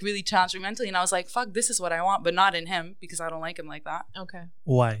he like really challenged me mentally and I was like, fuck, this is what I want, but not in him because I don't like him like that. Okay.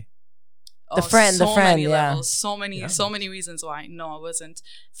 Why? The friend, so many yeah. levels, so Yeah. many reasons why. No, it wasn't.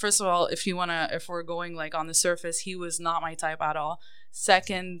 First of all, if we're going like on the surface, he was not my type at all.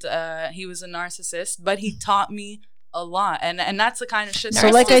 Second, he was a narcissist, but he taught me a lot, and that's the kind of shit. So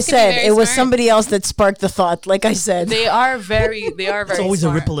that like I Narcissists can be said, very it was smart. somebody else that sparked the thought. Like I said. they are very It's always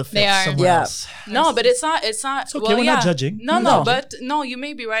smart. a ripple effect They are. somewhere Yeah. else. No, but it's not. It's okay, well, we're yeah. not judging. No, No. but no, you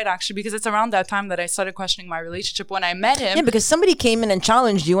may be right actually, because it's around that time that I started questioning my relationship. When I met him, Yeah, because somebody came in and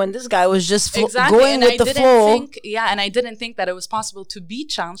challenged you, and this guy was just exactly, going and with I the didn't flow. think, and I didn't think that it was possible to be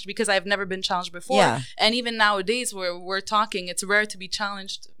challenged because I've never been challenged before. Yeah. And even nowadays, where we're talking, it's rare to be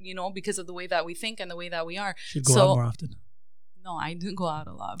challenged, because of the way that we think and the way that we are. Should go So- out more often. No, I do go out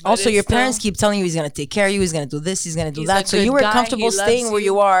a lot. But Also, it's your still- parents keep telling you he's gonna take care of you, he's gonna do this, he's gonna do He's that. a So you good were guy, comfortable he loves staying where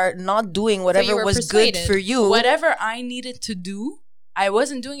you. you are, not doing whatever were was persuaded. good for you. whatever I needed to do, I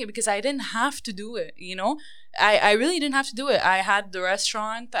wasn't doing it because I didn't have to do it. I really didn't have to do it. I had the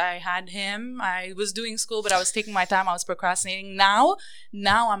restaurant, I had him, I was doing school, but I was taking my time, I was procrastinating. Now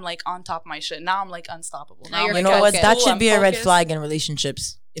I'm like on top of my shit. Now I'm like unstoppable. Now you're I'm You like, know what? focused. That cool, should I'm be a red focused. flag in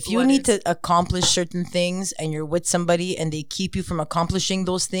relationships. If you What need is? to accomplish certain things and you're with somebody and they keep you from accomplishing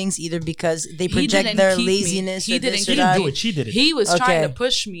those things, either because they project didn't their keep me. laziness He or didn't this She or keep didn't that. do it. She did it. He was trying to Okay.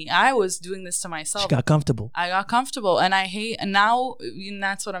 push me. I was doing this to She myself. got comfortable. I got comfortable, and I hate. And now, and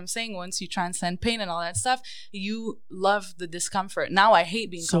that's what I'm saying. Once you transcend pain and all that stuff, you love the discomfort. Now I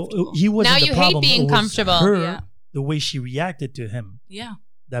hate being So comfortable. he wasn't Now the you hate problem. being It was comfortable. Her, Yeah. the way she reacted to him, Yeah,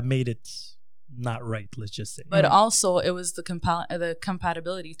 that made it not right. Let's just say. but also it was the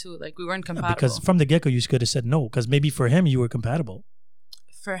compatibility too. Like we weren't compatible. Because from the get go, you could have said no. Because maybe for him, you were compatible.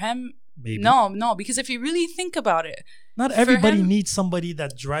 For him, Maybe. no. Because if you really think about it, Not for everybody him- needs somebody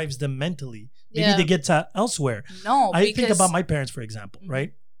that drives them mentally. Maybe Yeah. they get to elsewhere. no. I because, think about my parents, for example, Mhm.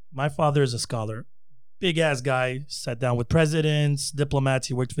 right? My father is a scholar, big ass guy, sat down with presidents, diplomats.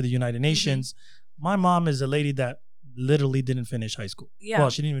 He worked for the United Mm-hmm. Nations. My mom is a lady that literally didn't finish high school. Yeah. Well,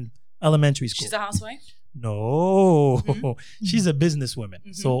 she didn't even elementary school. She's a housewife. No, Mhm. she's a businesswoman.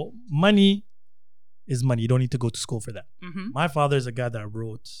 Mhm. So money is money. You don't need to go to school for that. Mm-hmm. My father is a guy that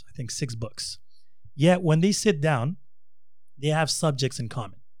wrote, I think, 6 books. Yet when they sit down, they have subjects in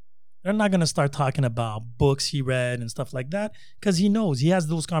common. They're not going to start talking about books he read and stuff like that because he knows he has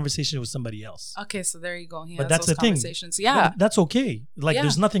those conversations with somebody else. Okay, so there you go. He But has that's those the thing. conversations. Yeah, But that's okay. Like, Yeah.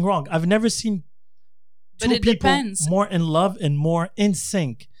 there's nothing wrong. I've never seen But two it people depends. more in love and more in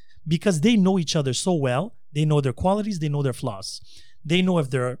sync because they know each other so well. They know their qualities. They know their flaws. They know if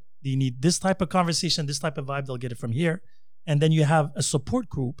they need this type of conversation, this type of vibe, they'll get it from here. And then you have a support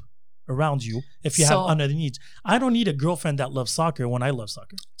group around you if you have So- other needs. I don't need a girlfriend that loves soccer when I love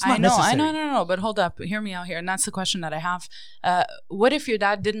soccer. It's I not know, necessary. no. But hold up, hear me out here, and that's the question that I have. What if your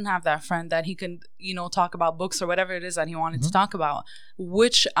dad didn't have that friend that he can, talk about books or whatever it is that he wanted to talk about?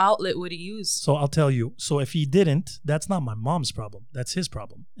 Which outlet would he use? So I'll tell you. So if he didn't, that's not my mom's problem. That's his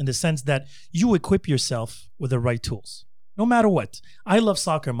problem in the sense that you equip yourself with the right tools. No matter what. I love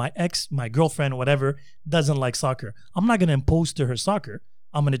soccer. My ex, my girlfriend, whatever, doesn't like soccer. I'm not going to impose to her soccer.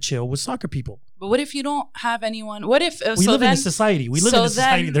 I'm going to chill with soccer people. But what if you don't have anyone? What if We so live in then, a society. We live so in a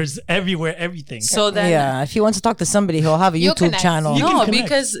society. then- There's everywhere, everything. So then, Yeah, if he wants to talk to somebody, he'll have a You'll YouTube connect. channel. You can no,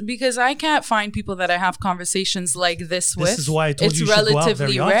 connect. because I can't find people that I have conversations like this with. This is why I told it's you you should go out relatively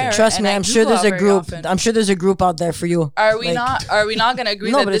very often. rare. Trust and me, I I'm do sure go there's out a very group. often. I'm sure there's a group out there for you. Are we Like- not? Are we not going to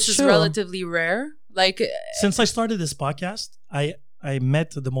agree No, that but this it's is true. relatively rare? Like, Since I started this podcast, I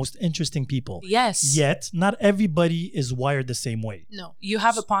met the most interesting people. yes, Yet, not everybody is wired the same way. No. you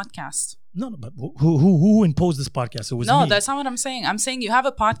have a podcast. No, but who imposed this podcast? It was No, me. that's not what I'm saying. I'm saying you have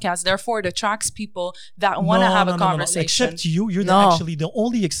a podcast, therefore it attracts people that want to have a conversation. Except you're No. actually the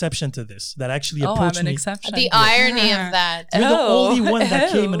only exception to this that actually Oh, I'm approached an me. exception. The irony of that. You're the Oh. only one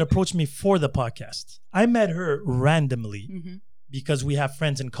that came and Oh. approached me for the podcast. I met her randomly Mhm. because we have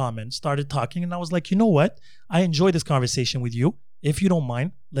friends in common, started talking, and I was like, you know what? I enjoy this conversation with you. If you don't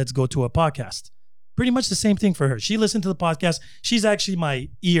mind, let's go to a podcast. Pretty much the same thing for her. She listened to the podcast. She's actually my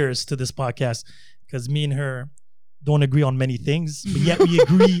ears to this podcast because me and her don't agree on many things, but yet we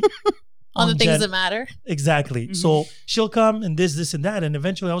agree On the things gen- that matter. Exactly. Mhm. So she'll come and this and that. And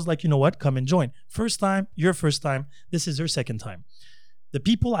eventually I was like, you know what? Come and join. First time, your first time. This is her second time. The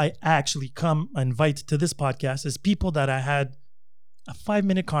people I actually come invite to this podcast is people that I had a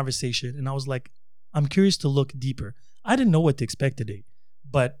 5-minute conversation. And I was like, I'm curious to look deeper. I didn't know what to expect today.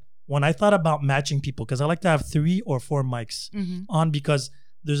 But when I thought about matching people, because I like to have 3 or 4 mics Mhm. on because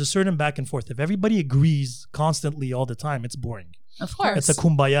there's a certain back and forth. If everybody agrees constantly all the time, it's boring. Of course. It's a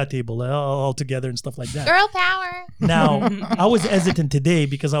kumbaya table all together and stuff like that. Girl power. Now, I was hesitant today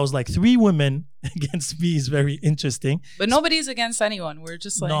because I was like, 3 women against me is very interesting. But nobody's against anyone. We're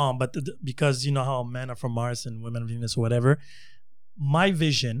just like, No, but because you know how men are from Mars and women of Venus or whatever, my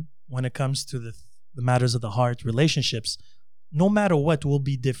vision when it comes to the matters of the heart, relationships, no matter what, will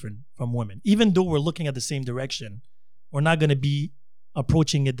be different from women. Even though we're looking at the same direction, we're not going to be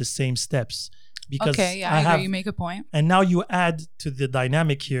approaching it the same steps. Because okay, yeah, I agree. You make a point. and now you add to the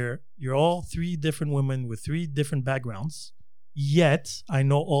dynamic here, you're all 3 different women with 3 different backgrounds. Yet, I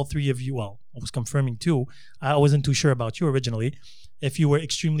know all 3 of you, well, I was confirming too. I wasn't too sure about you originally, if you were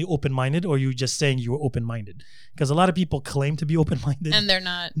extremely open-minded or you were just saying you were open-minded. Because a lot of people claim to be open-minded. And they're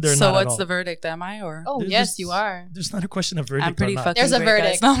not. They're So not at what's all. the verdict? Am I or? Oh, There's yes, just- you are. There's not a question of verdict I'm pretty or not. fucking There's a great,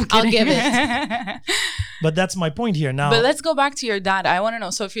 verdict. guys. No, I'm I'll kidding. give it. But that's my point here. Now, But let's go back to your dad. I want to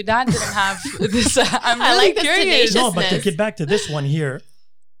know. So if your dad didn't have this, I'm I really like this curious. no, but to tenaciousness. get back to this one here,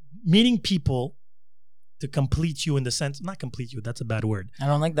 meeting people to complete you in the sense, not complete you, that's a bad word. I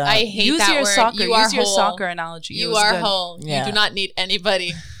don't like that. I hate Use that your word. soccer. You are Use your whole. soccer analogy. It You was are good. whole. Yeah. You do not need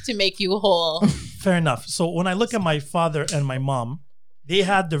anybody to make you whole. Fair enough. So when I look at my father and my mom, they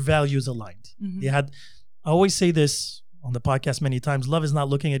had their values aligned. Mhm. They had, I always say this on the podcast many times, love is not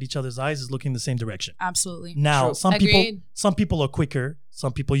looking at each other's eyes, it's looking the same direction. Absolutely. Now, True. Agreed. some people are quicker,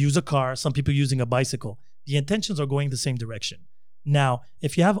 some people use a car, some people using a bicycle. The intentions are going the same direction. Now,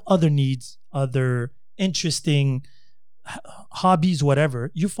 if you have other needs, other interesting hobbies,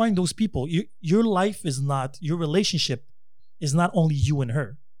 whatever, you find those people. Your life is not, your relationship is not only you and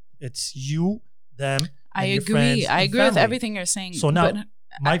her. It's you, them, I and your agree. friends I and agree with family. everything you're saying. So now, but,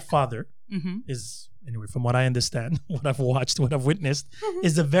 my father Mhm. is, anyway, from what I understand, what I've watched, what I've witnessed,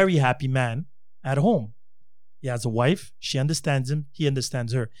 is a very happy man at home. He has a wife. She understands him. He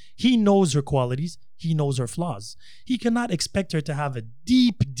understands her. He knows her qualities. He knows her flaws. He cannot expect her to have a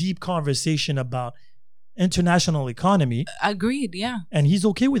deep, deep conversation about international economy, Agreed. Yeah. and he's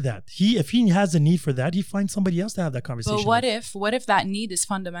okay with that. If he has a need for that, he finds somebody else to have that conversation. But what if that need is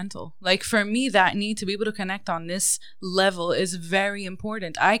fundamental? Like for me, that need to be able to connect on this level is very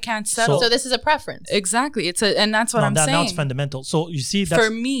important. I can't settle. So this is a preference. Exactly. And that's what I'm saying. Now it's fundamental. So you see, that's For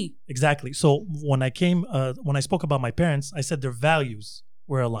me, exactly. So when I spoke about my parents, I said their values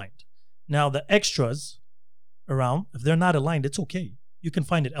were aligned. Now the extras around, if they're not aligned, it's okay. You can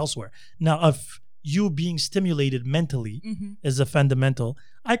find it elsewhere. Now, if you being stimulated mentally Mhm. is a fundamental,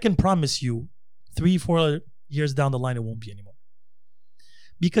 I can promise you 3-4 years down the line, it won't be anymore.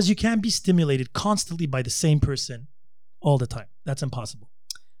 Because you can't be stimulated constantly by the same person all the time. That's impossible.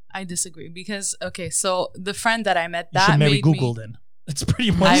 I disagree because so the friend that I met You that should marry made Google me, then. That's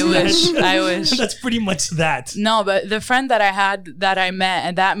pretty much I that. wish. I wish. That's pretty much that. No, but the friend that I had that I met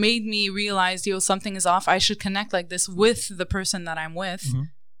and that made me realize, something is off. I should connect like this with the person that I'm with. Mhm.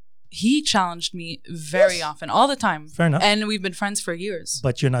 He challenged me very often, all the time. Fair enough. And we've been friends for years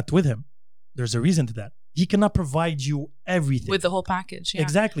But you're not with him. There's a reason to that. He cannot provide you everything. with the whole package. Yeah.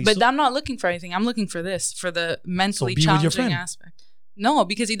 Exactly. But So- I'm not looking for anything. I'm looking for this, for the mentally be with your challenging friend. aspect. No,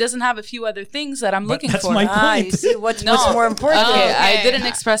 because he doesn't have a few other things that I'm But looking that's for. my You point. see what's No. more important? Okay, I Okay. didn't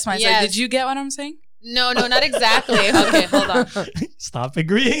express myself. Yes. Did you get what I'm saying? No, not exactly. Okay, hold on. Stop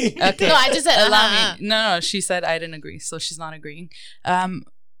agreeing. Okay. No, I just said Allow me. No, she said I didn't agree, so she's not agreeing.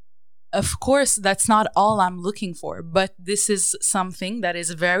 Of course, that's not all I'm looking for, but this is something that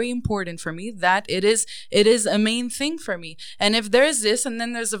is very important for me. That it is a main thing for me. And if there's this, and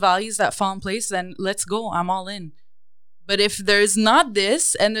then there's the values that fall in place, then let's go. I'm all in. But if there's not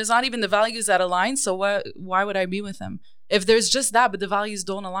this, and there's not even the values that align, so why would I be with them? If there's just that, but the values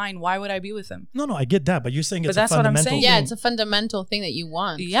don't align, why would I be with them? No, I get that, but you're saying But it's that's a what I'm fundamental saying. Yeah, thing. it's a fundamental thing that you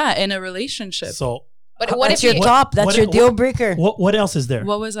want. Yeah, in a relationship. So, But what That's if your you, top. That's what- your what- deal breaker. what else is there?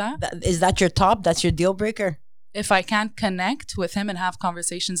 What was that? Is that your top? That's your deal breaker. If I can't connect with him and have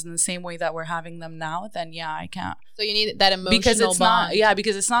conversations in the same way that we're having them now, then yeah, I can't. so you need that emotional Because it's bond. not,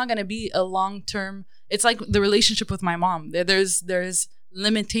 because it's not going to be a long term. It's like the relationship with my mom. There's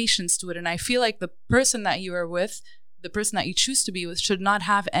limitations to it, and I feel like the person that you are with, the person that you choose to be with, should not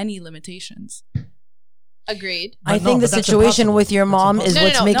have any limitations. Agreed. I But think no, the but that's situation impossible. with your That's mom is impossible.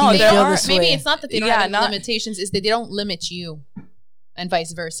 what's No, making no, you there feel are- this Maybe way. it's not that they don't Yeah, have any not- limitations, is that they don't limit you and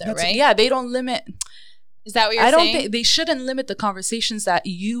vice versa, That's- right? Yeah, they don't limit. Is that what you're I don't saying? think they shouldn't limit the conversations that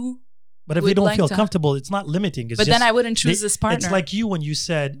you. But if they would don't like feel to- comfortable, it's not limiting. It's But just, then I wouldn't choose this partner. It's like you when you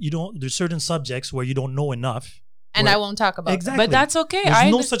said there's certain subjects where you don't know enough. and where- I won't talk about Exactly. But that's okay.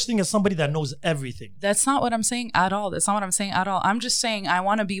 There's no such thing as somebody that knows everything. That's not what I'm saying at all. That's not what I'm saying at all. I'm just saying I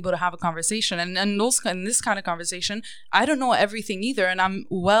want to be able to have a conversation, and in this kind of conversation, I don't know everything either, and I'm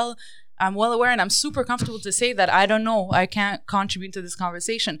well aware, and I'm super comfortable to say that I don't know. I can't contribute to this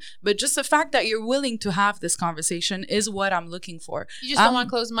conversation, but just the fact that you're willing to have this conversation is what I'm looking for. You just don't want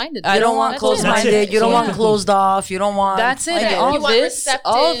closed-minded. I You don't don't want That's closed-minded. it. You don't Yeah. want closed off. You don't want. That's it. I get And it. all You want this,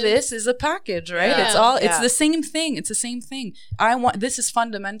 receptive. is a package, right? Yeah. It's Yeah. the same thing. It's the same thing. This is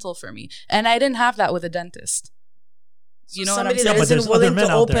fundamental for me, and I didn't have that with a dentist. You know what I'm Somebody saying? that Yeah, but isn't there's willing other men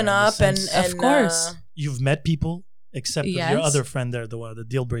to out there open in the up and, sense. Of course. You've met people, except for your Yes. other friend there, the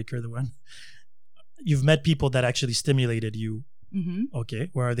deal breaker, the one. You've met people that actually stimulated you. hmm Okay,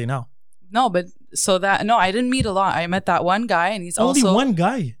 where are they now? No, but I didn't meet a lot. I met that one guy, and he's Only also one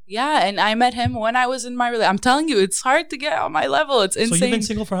guy. Yeah, and I met him when I was in my relationship. I'm telling you, it's hard to get on my level. It's So you've insane. been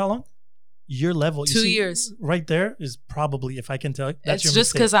single for how long? Your level. You 2 see, years. Right there is probably, if I can tell, that's It's your just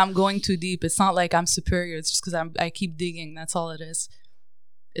mistake. because I'm going too deep. It's not like I'm superior. It's just because I keep digging. That's all it is.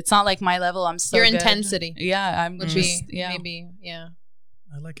 It's not like my level. I'm so Your good. intensity Yeah, I'm would just be yeah. maybe, yeah.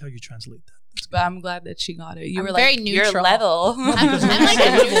 I like how you translate that. But I'm glad that she got it. You I'm were very like, you're neutral. level. because I'm like a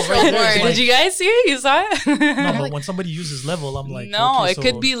level neutral right there is word. like- Did you guys see it? You saw it? No, but when somebody uses level, I'm like, no, okay, it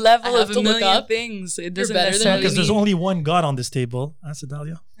could so- be level I of have a to look million up. things. It You're doesn't better than necessarily because there's mean- only one God on this table. That's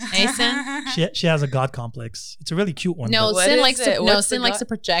Adalia. Mason? She has a God complex. It's a really cute one. No, but- What Sin is likes it? to no, What's the Sin likes God- to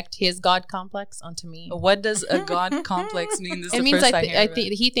project his God complex onto me. What does a God complex mean? This is It the means first I, I th- hear I of it.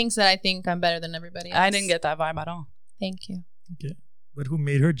 think he thinks that I think I'm better than everybody else. I didn't get that vibe at all. Thank you. Okay. But who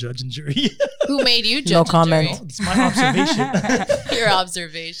made her judge and jury? Who made you judge? No and comment. jury? It's my observation. Your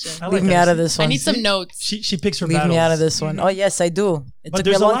observation. I Leave like me that. out of this I one. need some notes. She picks her Leave battles. me out of this one. Oh yes, I do. It But took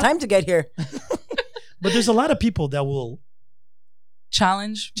me a there's a long lot- time to get here. But there's a lot of people that will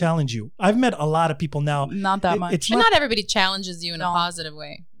Challenge? challenge you. I've met a lot of people now. Not that much. It's But not not everybody challenges you in a No. positive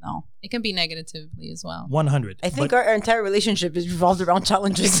way. No. It can be negatively as well. 100. I think But- our entire relationship is revolved around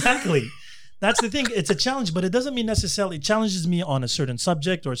challenges. Exactly. That's the thing. It's a challenge, but it doesn't mean necessarily it challenges me on a certain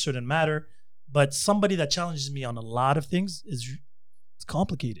subject or a certain matter. But somebody that challenges me on a lot of things is it's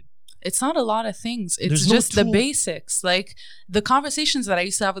complicated. It's not a lot of things. It's There's no just the tool. basics. Like the conversations that I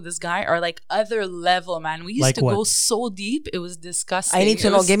used to have with this guy are like other level, man. We used Like to what? go so deep. It was disgusting. I need to It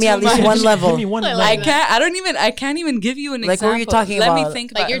know. was Give me too at least much. one level. Give me one I level. I like can't. I can't even give you an Like, example. what are you talking Let about? me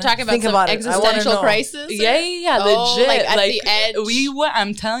think Like about you're it. talking about Think some about it. I wanna existential know. crisis? Yeah, Oh, legit. like at the edge.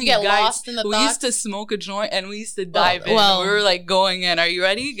 I'm telling You you get guys, lost in the we thoughts? used to smoke a joint and we used to dive in. well- We were like going in. Are you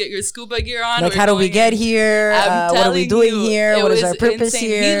ready? Get your scuba gear on. Like, We're how do we going get in. here? I'm What are we telling doing you, here? it What is was our purpose insane.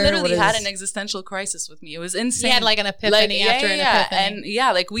 here? He literally What had is- an existential crisis with me. It was He insane. had like an epiphany after an epiphany. And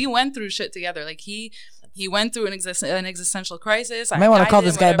yeah, like we went through shit together. Like he went through an existential crisis. I might want to call guided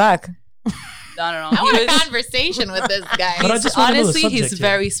this him, guy whatever. back. No. I He want a was- conversation with this guy. But I He's- just wanna know the honestly, he's subject here.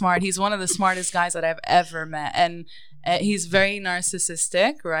 very smart. He's one of the smartest guys that I've ever met, and he's very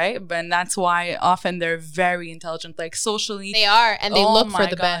narcissistic, right? And that's why often they're very intelligent, like socially. They are, and they Oh look for my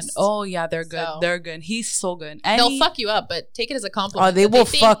the God. best. Oh yeah, they're good. So- They're good. He's so good. And They'll he- fuck you up, but take it as a compliment. Oh, they that will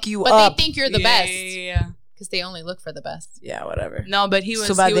think- fuck you but up. they think you're the Yeah, best yeah. because they only look for the best. Yeah, whatever. No, but he was.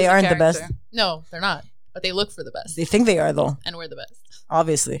 So bad he was they the aren't the best. character. No, they're not. But they look for the best, They think they are though. and we're the best.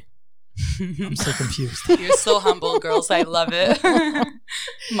 Obviously. I'm so confused. You're so humble, girls. I love it.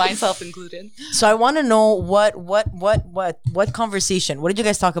 Myself included. So I want to know what conversation? What did you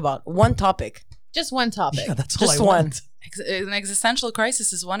guys talk about? One topic. Just one topic. Yeah, that's all Just I one. want. An existential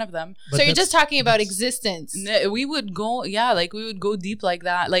crisis is one of them. But So you're that's just talking about existence. We would go, like we would go deep like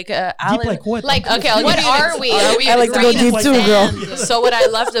that. Like deep Alan, like what? Like, Okay, I'll what give you an are we? example. Are we I like to go deep too, girl. So what I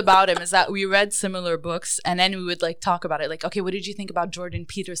loved about him is that we read similar books and then we would like talk about it. Like, okay, what did you think about Jordan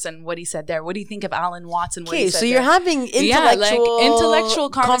Peterson? What he said there? What do you think of Alan Watson? What Okay, he said so you're there? having Yeah, like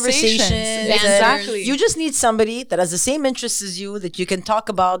intellectual conversations. conversations. Exactly. You just need somebody that has the same interests as you that you can talk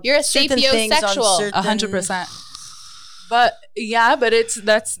about. You're a certain things on sapiosexual. certain- 100%. But yeah, but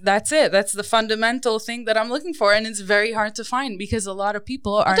that's it. That's the fundamental thing that I'm looking for, and it's very hard to find because a lot of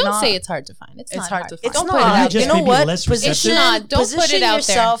people are Don't not. say it's hard to find. It's It's not hard hard to to find. It's find. not. Don't put it out You there. know Maybe what? less Position, receptive. It's not. Don't put position it out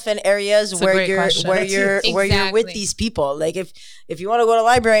there. yourself in areas It's a where great you're question. where That's you're it. where you're with Exactly. these people. Like if you want to go to the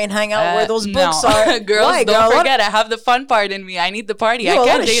library and hang out where those No. books are, Girls, why, don't girl? forget, I have the fun part in me. I need the party. Yo, a I lot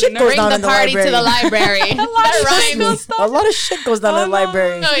can't of date a shit goes nerd. Bring down the in the party to library. the library. lot of That shit rhymes. A lot of shit goes down in the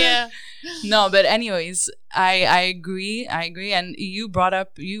library. Oh yeah. No, but anyways, I agree.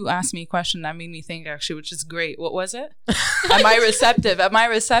 You asked me a question that made me think actually, which is great. What was it? Am I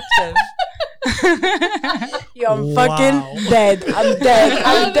receptive? Yo, I'm Wow. fucking dead. I'm dead.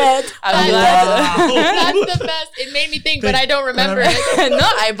 I'm dead. I'm That's- glad. That's the best. It made me think, but I don't remember it. No,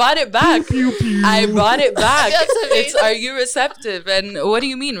 I brought it back. I brought it back. That's amazing. It's, are you receptive? And what do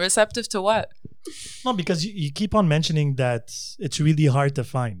you mean receptive to what? No, because you keep on mentioning that it's really hard to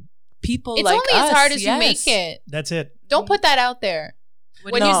find. People It's like only us, as hard as yes. you make it. That's it. Don't put that out there.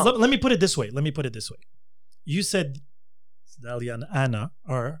 What When do you- No. Let me put it this way. You said Dalia and Anna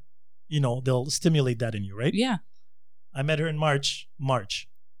are, they'll stimulate that in you, right? Yeah. I met her in March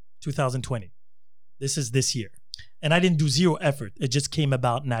 2020. This is this year. And I didn't do zero effort. It just came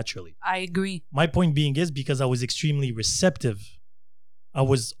about naturally. I agree. My point being is because I was extremely receptive, I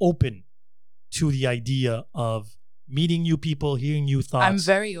was open to the idea of meeting new people, hearing new thoughts. I'm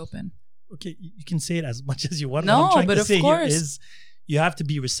very open. Okay, you can say it as much as you want. No, what I'm trying but to of say course. here is you have to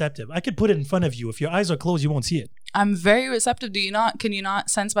be receptive. I could put it in front of you. If your eyes are closed, you won't see it. I'm very receptive. Can you not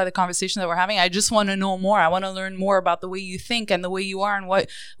sense by the conversation that we're having? I just want to know more. I want to learn more about the way you think and the way you are and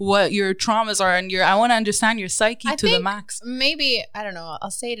what your traumas are and I want to understand your psyche I to the think max. Maybe I don't know.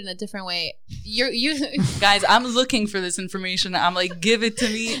 I'll say it in a different way. You Guys, I'm looking for this information. I'm like, give it to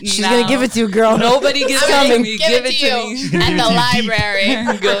me. She's now. gonna give it to you, girl. Nobody gives I'm it to gonna me. give it to you me. at the Deep.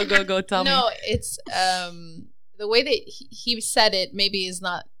 library. Go. Tell me. No, it's the way that he said it maybe is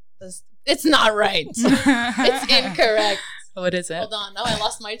not as It's not right. It's incorrect. What is it? Hold on. Now I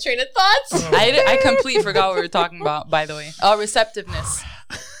lost my train of thoughts. I completely forgot what we were talking about, by the way. Oh, receptiveness.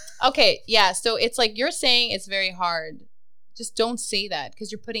 Okay, yeah. So it's like you're saying it's very hard. Just don't say that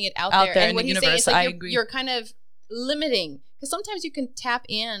because you're putting it out there. there And in what the he's saying universe, is like I you're, agree. you're kind of limiting because sometimes you can tap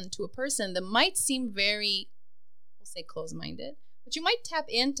in to a person that might seem very, we'll say close-minded, but you might tap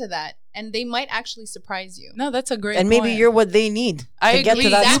into that and they might actually surprise you. No, that's a great And maybe point. you're what they need I to get agree. to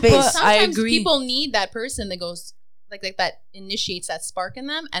that Exactly. space. I Sometimes agree. people need that person that goes like that initiates that spark in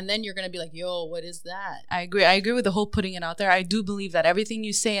them, and then you're gonna be like, "Yo, what is that?" I agree. I agree with the whole putting it out there. I do believe that everything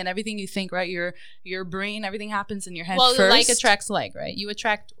you say and everything you think, right? Your brain, everything happens in your head Well, first. like attracts like, right? You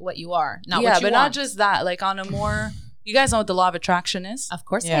attract what you are, not yeah, what you but want. not just that. Like on a more, you guys know what the law of attraction is. Of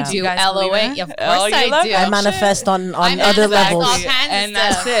course Yeah. I Do do. you guys believe LOA. in it? Of course Oh, you I love do. that I manifest on I other manifest levels. all kinds And of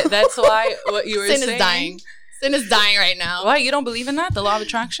that's stuff. it. That's why what you were Sin saying. is dying. Sin is dying right now. Why you don't believe in that? The law of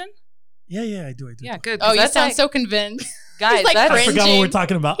attraction? Yeah, I do. Yeah, good. Oh, you That's sound like, so convinced. guys. He's like That's I forgot what cringing. we're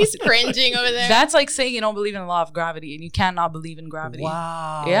talking about. He's cringing over there. that's like saying you don't believe in the law of gravity, and you cannot believe in gravity.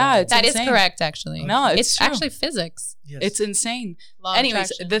 Wow. Yeah, it's That is insane. correct, actually. No, it's true. actually physics. Yes. It's insane. Law of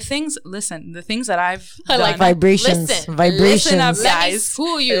Anyways, attraction. the things. Listen, the things that I've I like done. Vibrations. Listen, Vibrations. listen up, Let me guys.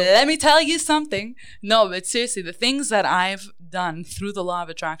 school you. Let me tell you something. No, but seriously, the things that I've done through the law of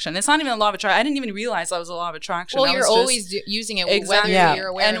attraction. It's not even a law of attraction. I didn't even realize that was a law of attraction. Well, I you're was just- always using it, exactly. whether Yeah. you're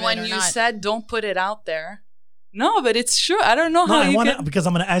aware And of when it or you not. said don't put it out there, no, but it's true. I don't know No, how I you want can. to because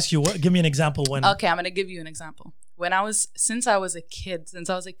I'm going to ask you. Give me an example when. Okay, I'm gonna give you an example. Since I was a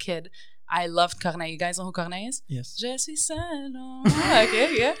kid, I loved Corneille. You guys know who Corneille is? Yes. Je suis seul.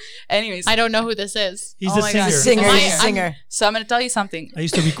 Okay, yeah. Anyways, I don't know who this is. He's Oh a my God. singer. Singer. Am I- He's a I'm- singer. so I'm gonna tell you something. I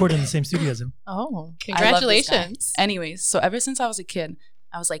used to record in the same studio as him. Oh, I love this guy. congratulations. Anyways, so ever since I was a kid,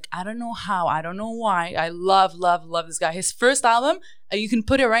 I was like, I don't know how, I don't know why. I love this guy. His first album, you can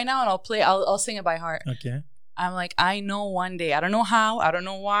put it right now and I'll sing it by heart. Okay. I'm like, I know one day. I don't know how, I don't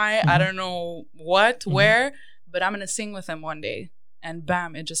know why, I Mhm. don't know what, Mhm. where, but I'm gonna sing with him one day. And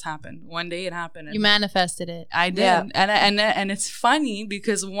bam, it just happened. One day it happened. And You manifested it. I did. Yeah. And it's funny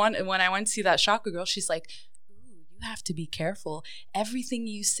because when I went to see that chakra girl, she's like, ooh, you have to be careful. Everything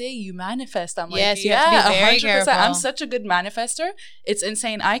you say, you manifest. I'm like, Yes, you yeah, have to be very 100%. careful. I'm such a good manifester. It's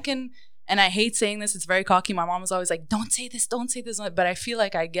insane. And I hate saying this. It's very cocky. My mom was always like, don't say this, don't say this. But I feel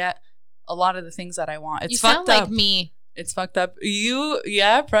like I get a lot of the things that I want. It's You fucked sound up. like me. It's fucked up. I'm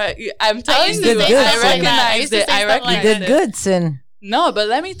I telling used to you, say I stuff like that. I recognized used to it. say I stuff like You recognized did it. good, Sin. No, but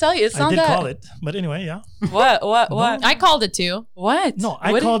let me tell you, it's I not did that. call it, but anyway, yeah. What? No. I called it too What? No,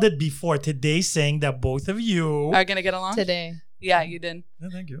 I What called it before today, saying that both of you. are gonna get along? today. Yeah, you did. No,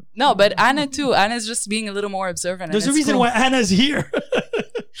 thank you. No, but Anna too. Anna's just being a little more observant. and There's a it's reason cool. why Anna's here.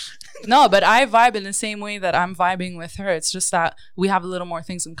 No, but I vibe in the same way that I'm vibing with her. It's just that we have a little more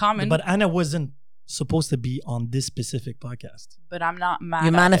things in common. But Anna wasn't supposed to be on this specific podcast. But I'm not mad. You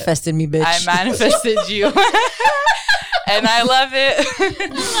at manifested me, bitch. it. I manifested you, and I love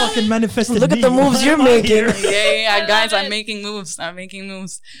it. Fucking manifested. Look at me. the moves you're I'm out making. here. Yeah, I guys, love I'm it. making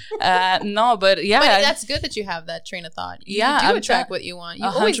moves. No, but yeah, But that's good that you have that train of thought. Yeah, You do I'm attract try- what you want. You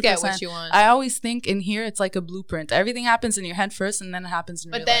always get what 100%. you want. I always think in here it's like a blueprint. Everything happens in your head first, and then it happens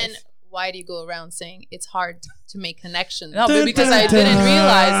in But real then life. why do you go around saying it's hard to make connections? No, but because I didn't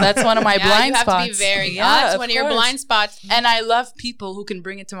realize that's one of my Yeah, blind you have spots. to be very. Yeah, That's of one of your course. blind spots. And I love people who can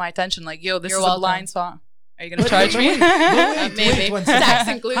bring it to my attention. Like, yo, this You're is welcome. a blind spot. Are you gonna charge me? Maybe. one Tax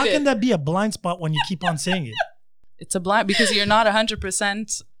second. included. How can that be a blind spot when you keep on saying it? It's a blind because you're not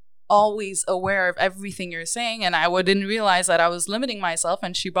 100% always aware of everything you're saying. And I didn't realize that I was limiting myself.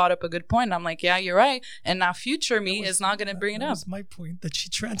 And she brought up a good point. And I'm like, yeah, you're right. And now future me is not gonna bring it That up. was my point that she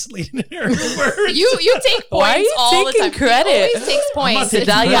translated her words. You take points Why are you all the taking time. credit? He always takes not points. taking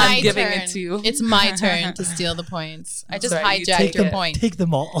It's credit. my I'm giving turn. it to you. It's my turn to steal the points. I just Sorry, you hijacked take your them. point. Take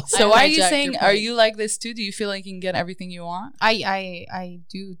them all. So I why are you hijacked saying, your are point. you like this too? Do you feel like you can get everything you want? I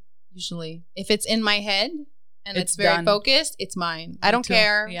do usually. If it's in my head and It's it's very done. focused, it's mine. I Me don't too.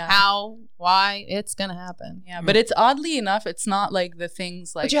 care Yeah. how, why, it's gonna happen. Yeah, but it's oddly enough, it's not like the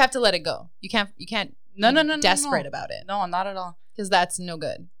things like But you have to let it go. You can't no, be desperate about it. No, not at all. Because that's no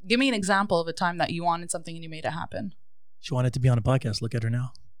good. Give me an example of a time that you wanted something and you made it happen. She wanted to be on a podcast. Look at her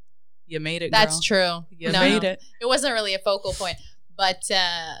now. You made it. That's girl. true. You No, made no. it. It wasn't really a focal point. But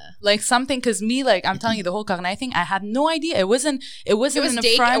Like something, because me, like I'm telling you, the whole Corneille thing, I had no idea. It wasn't it was in the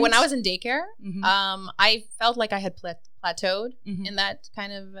daycare. front. When I was in daycare, Mhm. I felt like I had plateaued Mhm. in that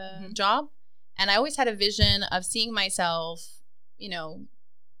kind of Mhm. job. And I always had a vision of seeing myself,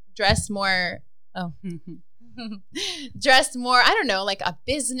 dressed more. Oh, Mhm. dressed more, I don't know, like a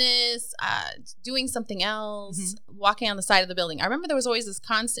business, doing something else, walking on the side of the building. I remember there was always this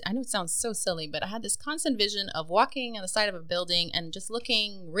constant, I know it sounds so silly, but I had this constant vision of walking on the side of a building and just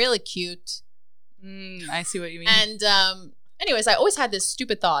looking really cute. I see what you mean. And anyways, I always had this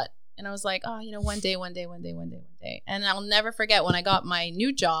stupid thought. And I was like, oh, one day. And I'll never forget when I got my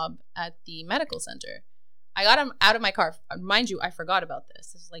new job at the medical center. I got out of my car. Mind you, I forgot about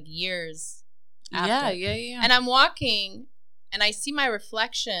this. This was like years after. Yeah. And I'm walking and I see my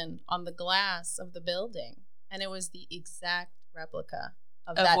reflection on the glass of the building. And it was the exact replica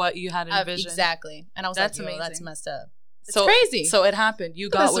of that, what you had envisioned. Exactly. And I was That's like, amazing. that's messed up. It's so crazy. So it happened. You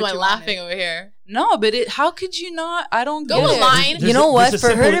got this what is you laughing wanted. over here. No, but how could you not? I don't Go get a it. line. You know what? there's a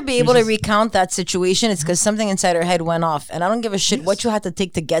For her simple- to be able to there's a- recount that situation, it's because something inside her head went off. And I don't give a shit what you had to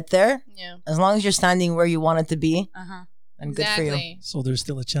take to get there. Yeah. As long as you're standing where you want it to be, Uh-huh. and good for you. Exactly. So there's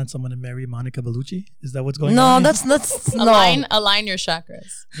still a chance I'm going to marry Monica Bellucci? Is that what's going No, on? that's no. Align your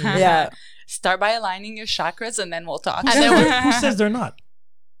chakras. Yeah. Start by aligning your chakras and then we'll talk. And then Who says they're not?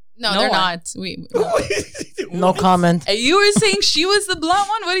 No, No they're one. not. No What? comment. Hey, you were saying she was the blunt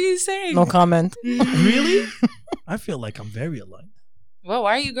one? What are you saying? No comment. Really? I feel like I'm very aligned. Well,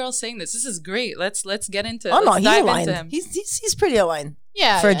 why are you girls saying this? This is great. Let's get into it. Oh no, Let's he's dive aligned. into him. He's pretty aligned.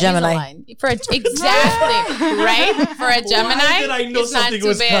 Yeah, For a he's Gemini. aligned. Exactly, right? For a Gemini, Why did I know it's not something too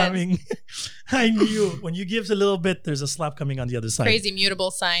was bad. coming? I knew. When you give a little bit, there's a slap coming on the other side. Crazy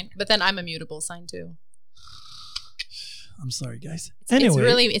mutable sign, but then I'm a mutable sign too. I'm sorry, guys.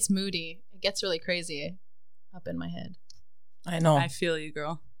 It's moody. It gets really crazy up in my head. I know. I feel you,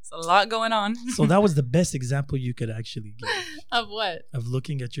 girl. There's a lot going on. So that was the best example you could actually give Of what? of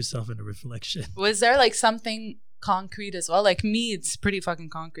looking at yourself in a reflection. Was there like something concrete as well? Like me, it's pretty fucking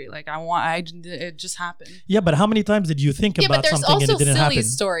concrete. Like it just happened. Yeah, but how many times did you think Yeah, but about there's something and also it didn't silly happen?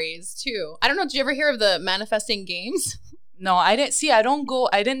 stories too. I don't know. Did you ever hear of the manifesting games? No, I didn't see. I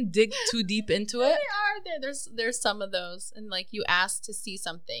didn't dig too deep into it. There's some of those, and like you ask to see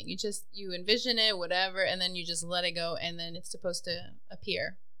something, you envision it, whatever, and then you just let it go, and then it's supposed to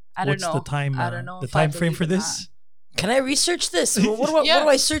appear. I don't What's know. the time? I don't know. The if I time frame believe for in this? Can I research this? What Yeah. do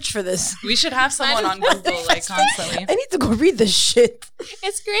I search for this? that. We should have someone on Google like constantly. I need to go read this shit.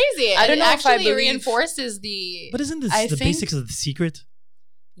 It's crazy. I don't know It if I actually believe- reinforces the. But isn't this I the think- basics of the secret?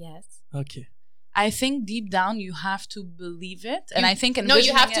 Yes. Okay. I think deep down you have to believe it, and I think No,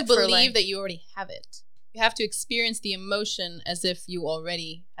 you envisioning have to it for, believe like- that you already have it. You have to experience the emotion as if you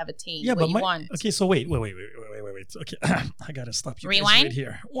already have attained Yeah, what but you want. okay. So wait. Okay, I gotta stop you. guys Rewind? right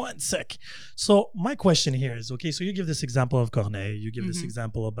here. 1 sec. So my question here is okay. So you give this example of Corneille. You give this Mhm.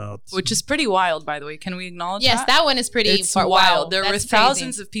 example about which is pretty wild, by the way. Can we acknowledge Yes, that one is pretty It's wow, wild. There were that's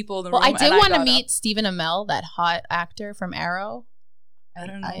thousands crazy. of people in the Well, room. I did and want to got meet up. Stephen Amell, that hot actor from Arrow. I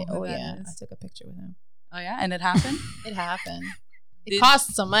don't know. Who that I is. took a picture with him. Oh yeah, and it happened. It happened. It Did-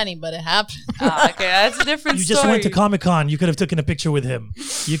 cost some money, but it happened. Okay, that's a different you story. just went to Comic-Con. You could have taken a picture with him.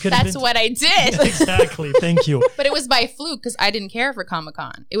 You could have That's been what I did. exactly. Thank you. But it was by fluke because I didn't care for Comic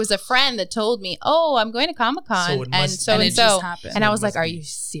Con. It was a friend that told me, "Oh, I'm going to Comic Con," So it and must- so and and it so. just happened. And I So it was like, must "Are be. you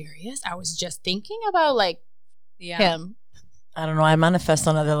serious?" I was just thinking about like Yeah. him. I don't know. I manifest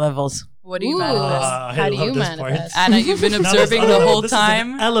on other levels. What do you Ooh. manifest? I How do love you this part. manifest? Anna, you've been Now this- observing the whole this is an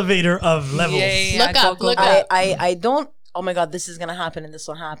time. elevator of levels. Yeah. Look up, look I, up. I don't. Oh my god, this is gonna happen and this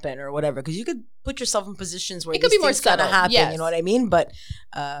will happen or whatever. Because you could put yourself in positions where It could these be more things gonna subtle, happen. yes. You know what I mean? But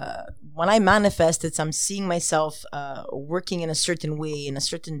when I manifest, I'm seeing myself working in a certain way, in a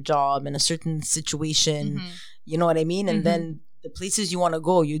certain job, in a certain situation. Mhm. You know what I mean? And Mhm. then the places you want to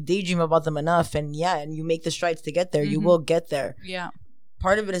go, you daydream about them enough, and and you make the strides to get there. You Mhm. will get there. Yeah.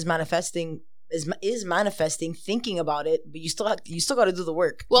 Part of it is manifesting. Is manifesting, thinking about it, but you still got to do the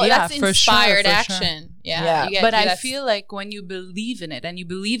work. Well, Yeah, that's for sure, inspired for sure. action. Yeah, Yeah. you get- But I that's- feel like when you believe in it and you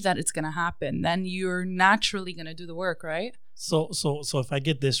believe that it's gonna happen, then you're naturally gonna do the work, right? So if I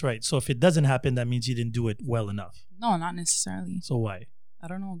get this right, so if it doesn't happen, that means you didn't do it well enough. No, not necessarily. So why? I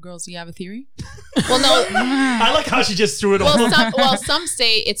don't know, girls. Do you have a theory? Well, no. I like how she just threw it Well, all. some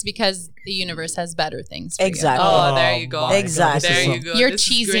say it's because the universe has better things. For you. Exactly. Oh, there you go. my God, Exactly. this is There so- you go. Your This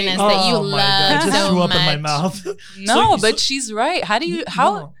is great. cheesiness that you Oh my God, love it just so threw up in my much. mouth. No, So- but she's right. How do you?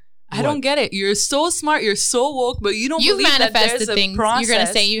 How? No. I don't What? get it. You're so smart. You're so woke, but you don't You've believe that manifested there's a things. process. You're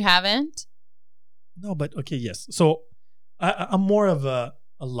gonna say you haven't. No, but okay, yes. So I'm more of a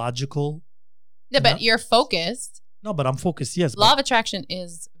logical. Yeah, but Yeah. you're focused. No, but I'm focused. Yes. Law but- of attraction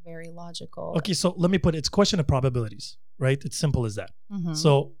is very logical. okay, so let me put it. It's a question of probabilities, right? It's simple as that. Mhm.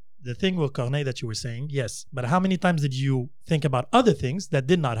 So the thing with Corneille that you were saying, yes, but how many times did you think about other things that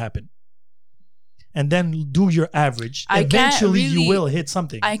did not happen? and then do your average, I can't eventually you really- will hit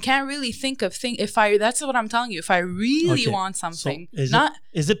something. I can't really think of if I. That's what I'm telling you. If I really Okay, want so something,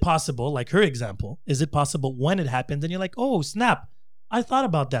 is it possible, like her example, is it possible when it happens and you're like, oh, snap, I thought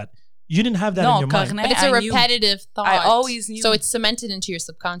about that. You didn't have that in your mind. Corneille, But it's a I knew. repetitive thought. I always knew. So it's cemented into your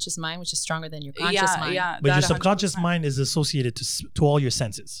subconscious mind, which is stronger than your conscious mind. Yeah, But your that subconscious 100%. mind is associated to all your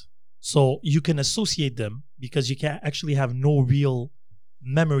senses. So you can associate them because you can actually have no real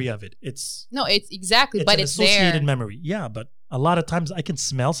memory of it. It's No, it's exactly, it's but an it's associated there. memory. Yeah, but a lot of times I can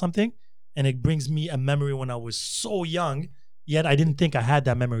smell something and it brings me a memory when I was so young, yet I didn't think I had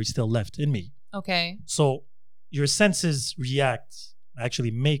that memory still left in me. Okay. So your senses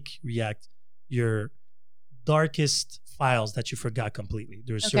actually make react your darkest files that you forgot completely.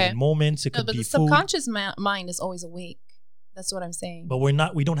 There's Okay. certain moments, it No, could but be the food, subconscious mind is always awake. That's what I'm saying. but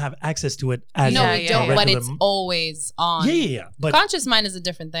we don't have access to it as No, Yeah, we yeah, don't, yeah. but regular it's always on. yeah. But Conscious mind is a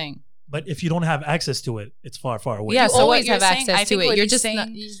different thing. if you don't have access to it, it's far away. Yeah, You so what always you're have saying, I access to think it. what You're he's just saying- not,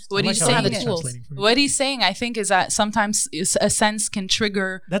 what you he's just don't have saying the is- tools. translating for you. What he's saying, I think, is that sometimes a sense can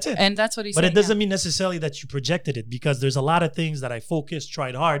trigger, That's it. and that's what he's But saying. it doesn't mean necessarily that you projected it, because there's a lot of things that I focused,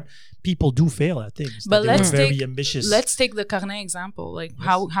 tried hard. People do fail at things. But that they were let's very take- ambitious. Let's take the Corneille example. Like, Yes.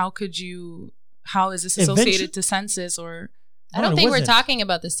 how is this Eventually- associated to senses or? I No, don't it think we're wasn't. talking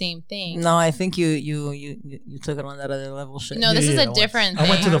about the same thing. No, I think you took it on that other level. Shit. No, this is a I went- different I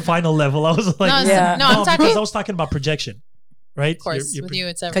went to thing. the final level. I was like, No, Yeah. no, I'm because talking. I was talking about projection, right? Of course, with you,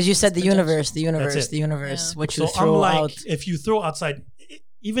 it's Because you said the projection. universe, the universe, That's it. the universe. Yeah. What you So I'm throw like, out. if you throw outside,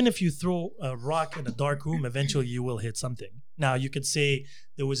 even if you throw a rock in a dark room, eventually you will hit something. Now you could say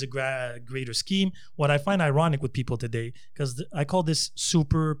there was a greater scheme. What I find ironic with people today, because I call this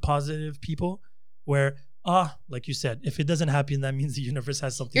super positive people, where like you said, if it doesn't happen, that means the universe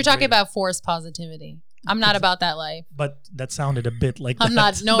has something. You're talking greater. about forced positivity. I'm not about that life. But that sounded a bit like I'm that.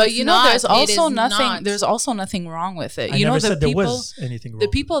 not. No, but it's you know, not. there's It also is nothing. not. There's also nothing wrong with it. I You know, never the said there people. was anything wrong. The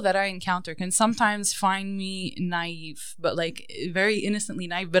people that I encounter can sometimes find me naive, but like very innocently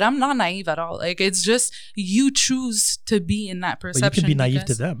naive. But I'm not naive at all. Like, it's just you choose to be in that But you perception. can be naive to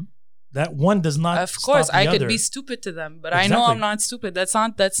because- them. That one does not. Of course, stop the I could other. be stupid to them, but I know Exactly. I'm not stupid. That's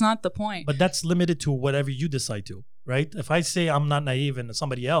not the point. But that's limited to whatever you decide to, right? If I say I'm not naive and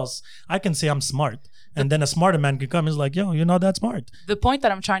somebody else, I can say I'm smart. And then a smarter man can come and is like, yo, you're not that smart. The point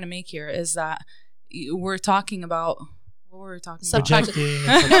that I'm trying to make here is that we're talking about what were we talking about? Subconscious- Projecting.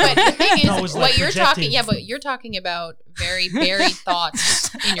 No, but the thing is, No, it's like what you're talking, projecting. yeah, but you're talking about very buried thoughts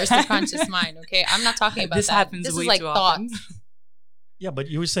in your subconscious mind. Okay, I'm not talking about This that. happens This way is like too thoughts. often. Yeah, but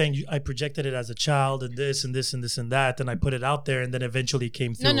you were saying I projected it as a child and this and this and this and that, and I put it out there, and then eventually it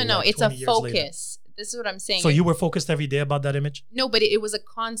came through. No. like, It's a 20 years later. focus. This is what I'm saying. So you were focused every day about that image? No, but it was a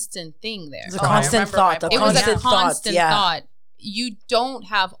constant thing there. It's a Oh, I constant remember thought. my A It was a constant thought. constant Yeah. thought. You don't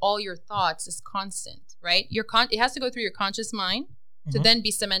have all your thoughts as constant, right? It has to go through your conscious mind to Mhm. then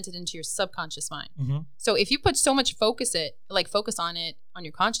be cemented into your subconscious mind. Mhm. So if you put so much focus on it on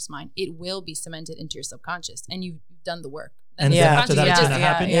your conscious mind, it will be cemented into your subconscious, and you've done the work. And Yeah. then after that, it's Yeah, going to yeah,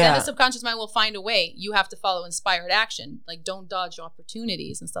 happen? yeah. Then the subconscious mind will find a way. You have to follow inspired action, like don't dodge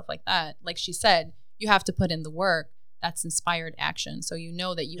opportunities and stuff like that. Like she said, you have to put in the work. That's inspired action. So you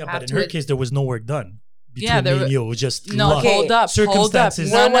know that you Yeah, have but to. in her case, there was no work done. Between Yeah, there me and were- you, it was just No, luck. Okay. hold up. Circumstances.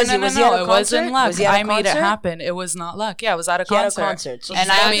 No, Where no, was no, he? no, Was he at no. a It wasn't concert? luck. Was he at a I made it concert? happen. It was not luck. Yeah, I was at a She had a concert. concert. So And she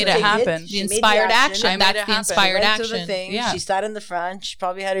I started made to it hit, happen. she The made inspired action. I made That's it the happen. inspired went to the action. thing. Yeah. She sat in the front. She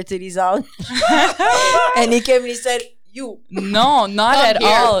probably had her titties out. And he came and he said, "You." No, not Come at here.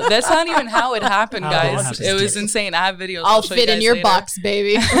 all. That's not even how it happened, How it guys. happens. It was insane. I have videos. I'll show you fit in guys your later. box,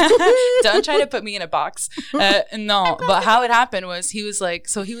 baby. Don't try to put me in a box. No, but how it happened was he was like,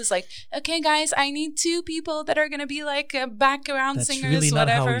 okay, guys, I need 2 people that are going to be like background That's singers, really not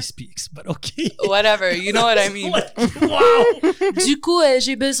whatever. how he speaks, but okay. Whatever, you know what I mean. Like, wow. Du coup,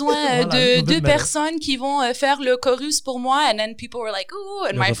 j'ai besoin Voilà, de un peu 2 de malade. personnes qui vont faire le chorus pour moi. And then people were like, ooh,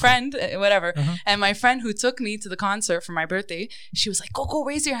 and Le my refrain. friend, whatever. Uh-huh. And my friend who took me to the concert for my birthday, she was like, go,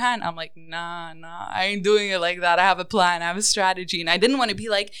 raise your hand. I'm like, nah, I ain't doing it like that. I have a plan. I have a strategy. And I didn't want to be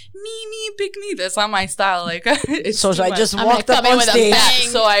like, me, pick me. That's not my style. Like, it's So too I much. just I'm walked gonna up come in on with a stage. bang.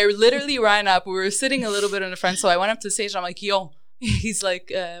 So I literally ran up. We were sitting a little bit in the front. So I went up to the stage. I'm like, yo. He's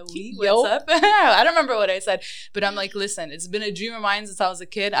like, oui, what's Yo. up? I don't remember what I said. But I'm like, listen, it's been a dream of mine since I was a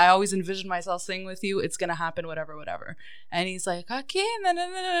kid. I always envisioned myself singing with you. It's going to happen, whatever. And he's like, okay.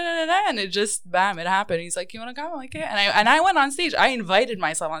 And it just, bam, it happened. He's like, you want to come? I'm like, yeah. And I went on stage. I invited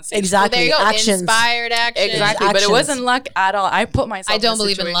myself on stage. Exactly. There you go. Actions. Inspired action. Exactly. But it Actions. wasn't luck at all. I put myself I don't in a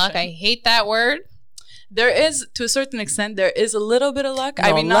believe in luck. I situation. hate that word. There is, to a certain extent, there is a little bit of luck. No,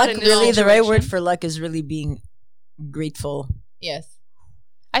 I mean, luck, not in this really, the right situation. word for luck is really being grateful. Yes.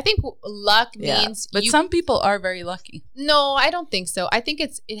 I think luck Yeah. means But some people are very lucky. No, I don't think so. I think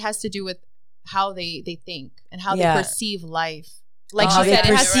it has to do with how they think and how Yeah. they perceive life. Like Oh, she they said,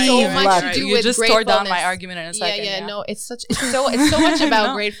 it has so perceive much luck. to do You with just tore down my gratefulness. argument in a second. Yeah. No, it's so much about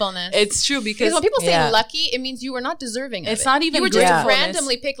No. gratefulness. It's true because because when people say Yeah. lucky, it means you were not deserving of it's it. not even You were just gratefulness.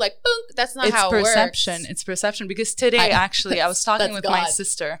 randomly picked, like, boom. That's not It's how it perception. works. It's perception. Because today, actually, I was talking That's with my God.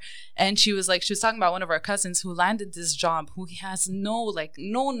 sister, and she was talking about one of our cousins who landed this job, who has no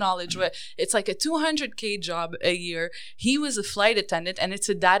knowledge. It's like a 200K job a year. He was a flight attendant, and it's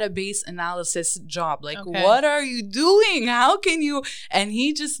a database analysis job. Like, Okay. what are you doing? How can you? And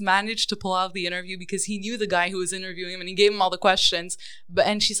he just managed to pull out the interview because he knew the guy who was interviewing him, and he gave him all the questions.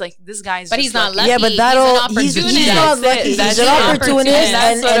 And she's like, this guy's. But just he's not lucky. Yeah, but He's he's an not opportunist. lucky. He's That's an it. opportunist,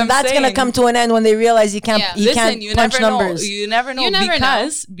 That's what I'm and that's gonna saying. come to an end when they realize you can't. Yeah. You Listen, can't you punch never numbers. know. You never know You never know.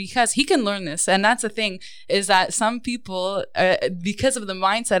 because he can learn this, and that's the thing is that some people, because of the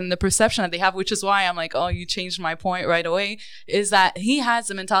mindset and the perception that they have, which is why I'm like, oh, you changed my point right away. Is that he has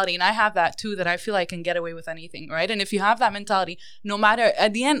the mentality, and I have that too. That I feel I can get away with anything, right? And if you have that mentality, no matter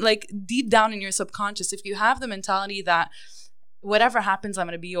at the end, like deep down in your subconscious, if you have the mentality that whatever happens, I'm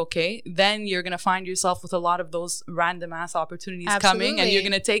going to be okay, then you're going to find yourself with a lot of those random ass opportunities coming, and you're Absolutely.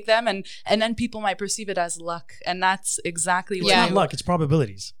 going to take them, and then people might perceive it as luck, and that's exactly what It's Yeah. not luck, it's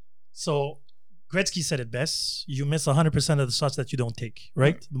probabilities. So Gretzky said it best. You miss 100% of the shots that you don't take,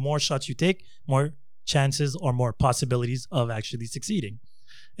 right? The more shots you take, more chances or more possibilities of actually succeeding.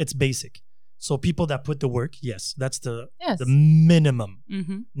 It's basic. So people that put the work, yes, that's the minimum.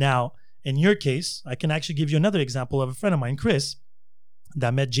 Mm-hmm. Now, in your case, I can actually give you another example of a friend of mine, Chris,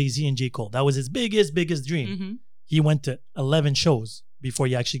 that met Jay-Z and J. Cole. That was his biggest dream. Mm-hmm. He went to 11 shows before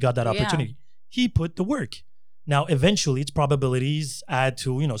he actually got that Yeah. opportunity. He put the work. Now, eventually, it's probabilities add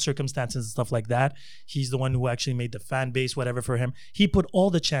to, circumstances and stuff like that. He's the one who actually made the fan base, whatever for him. He put all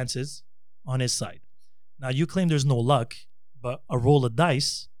the chances on his side. Now, you claim there's no luck, but a roll of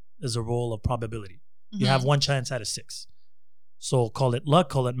dice is a roll of probability. You have one chance out of 6. So call it luck,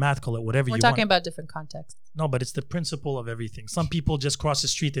 call it math, call it whatever We're you talking want. about different contexts. No, but it's the principle of everything. Some people just cross the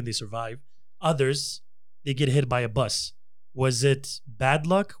street and they survive. Others, they get hit by a bus. Was it bad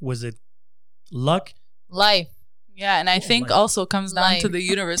luck? Was it luck? Life. Yeah, and I think life. also comes down to Life. the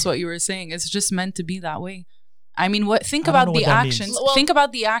universe. What you were saying, it's just meant to be that way. I mean, think I don't know about what the that means. actions. Well- Think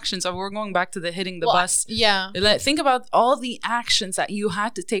about the actions. We're going back to the hitting the Well, bus. Yeah. Think about all the actions that you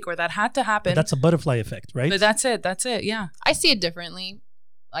had to take or that had to happen. But that's a butterfly effect, right? But that's it. That's it. Yeah. I see it differently.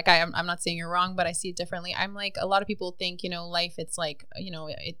 Like I'm not saying you're wrong, but I see it differently. I'm like, a lot of people think, life, it's like,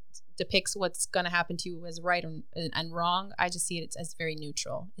 it depicts what's going to happen to you as right and wrong. I just see it as very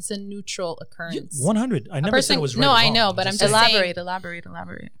neutral. It's a neutral occurrence. 100. I never said it was right. No, or I wrong. know, but I'm saying. just saying-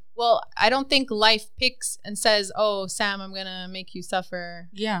 Elaborate. Well, I don't think life picks and says, "Oh, Sam, I'm gonna make you suffer."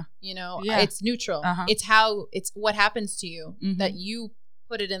 Yeah. Yeah. It's neutral. Uh-huh. It's what happens to you Mhm. that you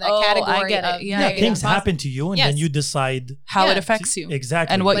put it in that Oh, I category get it. of Yeah, negative. Things happen to you, and then Yes. you decide How it Yeah. affects you.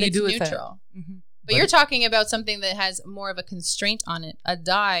 exactly. And what but you it's do with neutral. it. Mm-hmm. But you're talking about something that has more of a constraint on it. A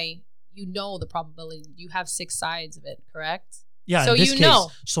die, the probability. You have 6 sides of it, correct? Yeah. So in this you case,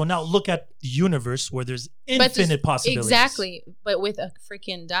 know. So now look at the universe where there's But infinite possibilities. Exactly. But with a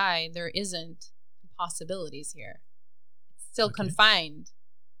freaking die, there isn't possibilities here. It's still Okay. confined.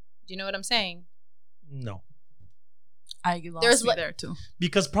 Do you know what I'm saying? No, I lost There's me like- there too.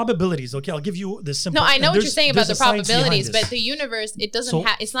 because probabilities. Okay, I'll give you the simple. No, I know and what you're there's- saying about the there's a science behind probabilities, this. but the universe, it doesn't So-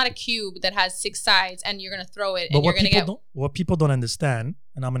 have. It's not a cube that has 6 sides, and you're gonna throw it, But and you're what gonna people get. what people don't understand,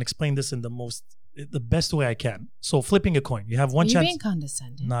 and I'm gonna explain this in the best way I can. So flipping a coin, you have one Are you chance. being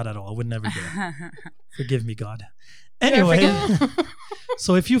condescending? Not at all. I would never do it. Forgive me, God. Sure, Anyway,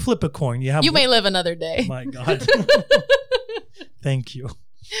 so if you flip a coin, you have. You may live another day. My God. Thank you.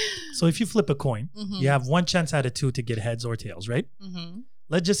 So if you flip a coin, Mhm. you have one chance out of 2 to get heads or tails, right? Mm-hmm.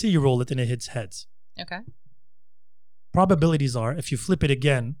 Let's just say you roll it and it hits heads. Okay. Probabilities are if you flip it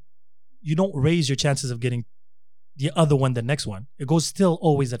again, you don't raise your chances of getting the other one, the next one. It goes still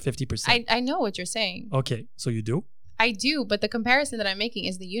always at 50%. I know what you're saying. Okay, so you do? I do, but the comparison that I'm making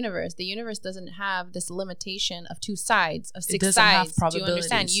is the universe. The universe doesn't have this limitation of 2 sides, of 6 doesn't have sides. Do you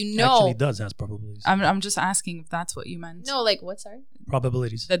understand? probabilities. You It actually know. does has probabilities. I'm just asking if that's what you meant. No, like what? Sorry.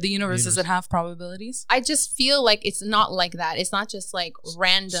 Probabilities. That the universe Universe. doesn't have probabilities. I just feel like it's not like that. It's not just like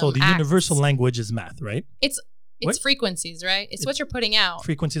random. So the acts. universal language is math, right? It's What? frequencies, right? It's what you're putting out.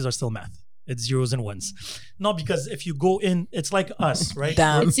 Frequencies are still math. It's zeros and ones. No, because if you go in, it's like us, right?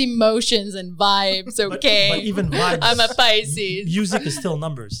 Damn. It's emotions and vibes. But- Okay. but even vibes- I'm a Pisces. Music is still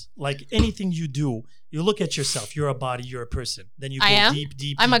numbers. Like anything you do, you look at yourself. You're a body. You're a person. Then you go I am?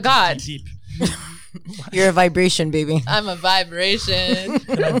 deep. I'm a deep, god. Deep. You're a vibration, baby. I'm a vibration.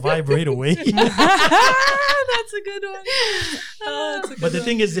 Can I vibrate away? That's a good one. But the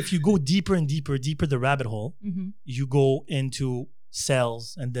thing is, if you go deeper and deeper the rabbit hole, Mm-hmm. you go into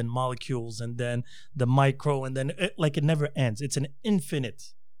cells and then molecules and then the micro and then it never ends. It's an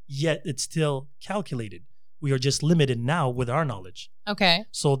infinite, yet it's still calculated. We are just limited now with our knowledge. Okay.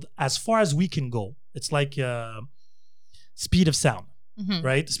 So as far as we can go, it's like speed of sound,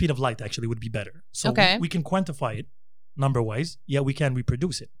 right? The speed of light actually would be better. So Okay. we can quantify it number-wise, yet we can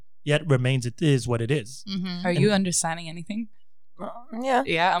reproduce it. Yet remains it is what it is. Mm-hmm. Are you understanding anything? Yeah.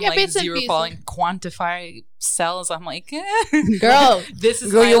 Yeah, I'm Yeah, like bits and zero pieces. falling. Quantify cells. I'm like, Girl, this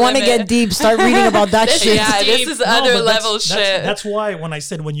is Girl, my you want to limit. get deep. Start reading about that This shit. Yeah, this is other but level that's, shit. That's why when I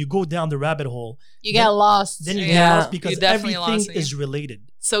said when you go down the rabbit hole, you get lost. then you Yeah. get lost because You definitely everything lost me. is related.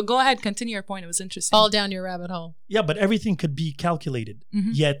 So go ahead, continue your point. It was interesting. Fall down your rabbit hole. Yeah, but everything could be calculated.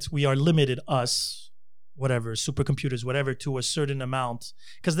 Mhm. Yet we are limited, us, whatever, supercomputers, whatever, to a certain amount.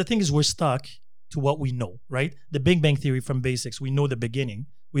 Because the thing is, we're stuck to what we know, right? The Big Bang Theory from basics, we know the beginning.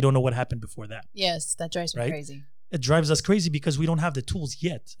 We don't know what happened before that. Yes, that drives me Right? crazy. It drives us crazy because we don't have the tools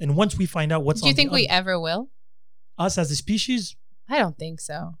yet. And once we find out what's Do you on think the we ever will? us as a species, I don't think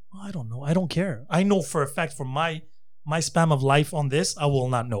so. I don't know. I don't care. I know for a fact for my span of life on this, I will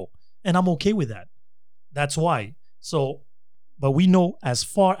not know. And I'm okay with that. That's why. So, but we know as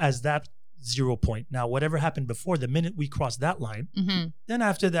far as that 0 point. Now, whatever happened before, the minute we cross that line, Mm-hmm. then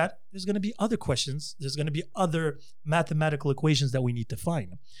after that, there's going to be other questions. There's going to be other mathematical equations that we need to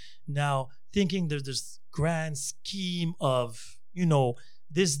find. Now, thinking there's this grand scheme of,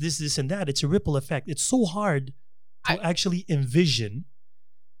 this, and that, it's a ripple effect. It's so hard to actually envision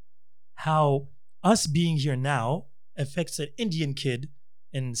how us being here now affects an Indian kid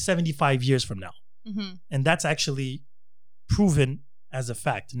in 75 years from now. Mm-hmm. And that's actually proven as a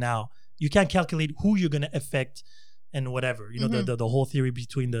fact. Now, you can't calculate who you're going to affect and whatever. The whole theory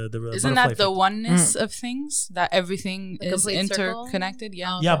between the Isn't butterfly that the effect. oneness of things? That everything The is complete circle? interconnected?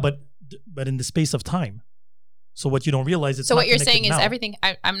 Yeah. Oh. Yeah, but in the space of time. So what you don't realize is So what you're saying is everything.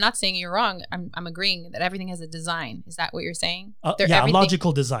 I'm not saying you're wrong. I'm agreeing that everything has a design. Is that what you're saying? a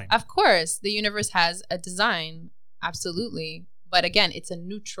logical design. Of course, the universe has a design. Absolutely. But again, it's a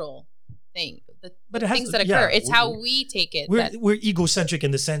neutral thing. But The it has things to- that occur. yeah, It's how we take it. We're egocentric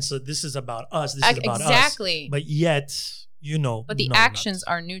in the sense that this is about us. This is about us. Exactly. But yet, But the no, actions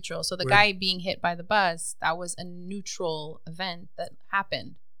not. are neutral. So the We're- guy being hit by the bus, that was a neutral event that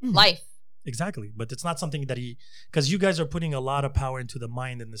happened. Mhm. Life. Exactly. But it's not something that because you guys are putting a lot of power into the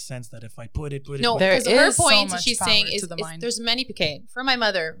mind in the sense that if I put it. No, There because her is so point much she's power saying to is, the mind. there's many. Okay, for my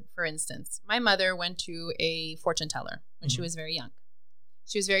mother, for instance, my mother went to a fortune teller when she Mhm. was very young.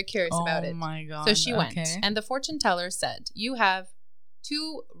 She was very curious about Oh it. my god. So she went, Okay. and the fortune teller said, "You have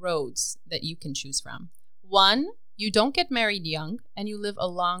two roads that you can choose from. One, you don't get married young, and you live a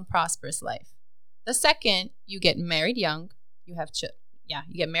long, prosperous life. The second, you get married young, you have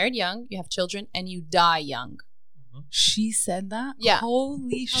you get married young, you have children, and you die young." She said that? Yeah.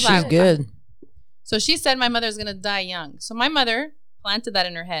 Holy She's shit. She's good. So she said my mother's gonna die young. So my mother planted that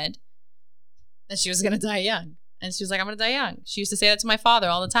in her head that she was gonna die young. And she was like, "I'm gonna die young." She used to say that to my father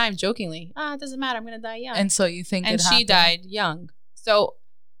all the time, jokingly. It doesn't matter, I'm gonna die young. And so you think And it she happened? died young. So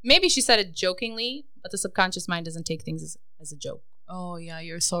maybe she said it jokingly, but the subconscious mind doesn't take things as a joke. Oh yeah,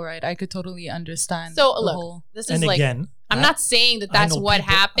 you're so right. I could totally understand. So the look, whole- this is And like, again, I'm not saying that I that's know what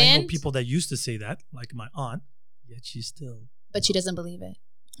people- I know happened, people that used to say that, like my aunt, yet she's still. but she doesn't believe it.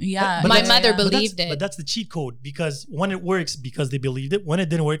 yeah. But My that's- mother yeah. believed But it. that's the cheat code because when it works, because they believed it. When it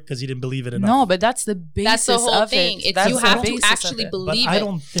didn't work, because he didn't believe it enough. No, but that's the basis That's the whole of thing. it. It's That's you the have to basis of actually it. But believe I it.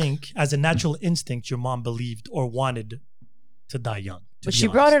 don't think, as a natural instinct, your mom believed or wanted to die young. But she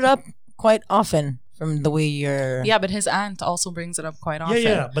brought it up quite often from the way you're. Yeah, but his aunt also brings it up quite Yeah, often.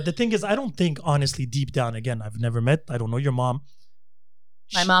 yeah. But the thing is, I don't think, honestly, deep down, again, I've never met, I don't know your mom.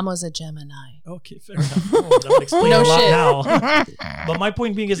 My mom was a Gemini. Okay, fair enough. Oh, that would explain No a lot shit. now. But my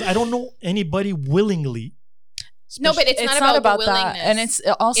point being is, I don't know anybody willingly. No, but it's, It's not about the that. willingness. And it's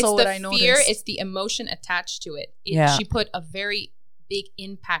also it's what the I noticed. fear. It's the emotion attached to it. Yeah. She put a very big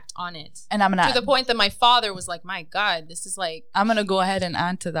impact on it. and I'm To not the point that my father was like, "My God, this is like." I'm gonna go ahead and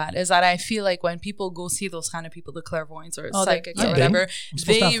add to that is that I feel like when people go see those kind of people, the clairvoyants or Oh, they're- psychics yeah. or whatever, I'm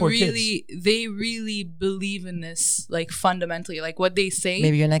supposed to have 4 they really believe in this, like fundamentally, like what they say,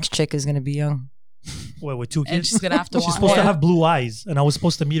 Maybe your next chick is gonna be young. Well, with 2 and kids. she's gonna have to. She's want supposed to more. have blue eyes, and I was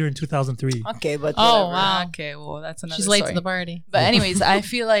supposed to meet her in 2003. Okay, but Oh, whatever. wow. Okay, well that's another. She's late story. to the party. But anyways, I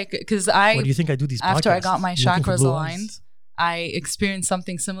feel like because Why do you think I do these podcasts? after I got my You looking for chakras blue aligned, eyes? I experienced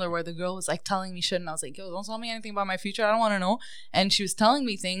something similar where the girl was like telling me shit, and I was like, yo, don't tell me anything about my future. I don't want to know. And she was telling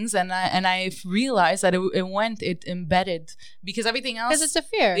me things, and I realized that it embedded, because everything else, Because it's a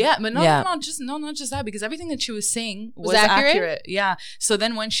fear. yeah, but Yeah. not just that, because everything that she was saying was Was accurate? accurate. Yeah. So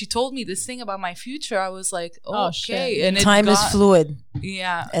then when she told me this thing about my future, I was like, Oh, okay. shit. And it Time is got- fluid,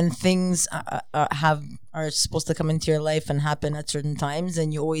 Yeah. and things are supposed to come into your life and happen at certain times,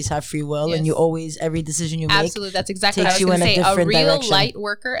 and you always have free will, and Yes. you always, every decision you make. Absolutely. That's exactly what I takes was going to you in say. a A different real direction. light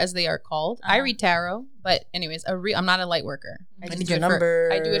worker, as they are called. I Uh-huh. read tarot, but anyways, I'm not a light worker. I just need do your it for- number.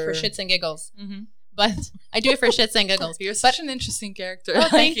 I do it for shits and giggles. Mm-hmm. But I do it for shits and giggles. You're But such an interesting character. Oh,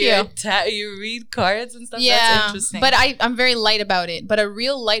 thank you. You read cards and stuff. That's yeah, interesting. but I'm very light about it. But a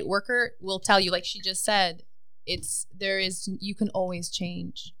real light worker will tell you, like she just said, you can always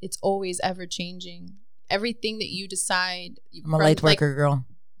change. It's always ever changing. Everything that you decide. I'm a light worker, girl.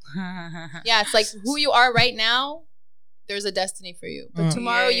 Yeah, it's like who you are right now. There's a destiny for you. But Mm.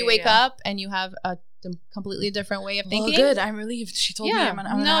 tomorrow Yeah, you yeah, wake yeah. up and you have a completely different way of Well, thinking. good. I'm relieved. She told me Yeah. I'm gonna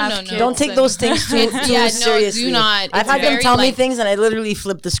No, have no, no. kids Don't take and- those things too, It's- too yeah, no, seriously. do not. I've It's had them very, tell me like- things, and I literally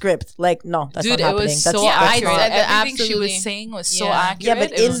flipped the script. Like, no, that's Dude, not it happening. was That's, so that's I accurate. not. said that Everything she was absolutely. saying was so Yeah. accurate. Yeah,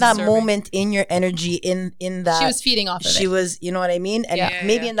 but It in was that disturbing. moment, in your energy, in that She was feeding off of she it. was, you know what I mean? And Yeah,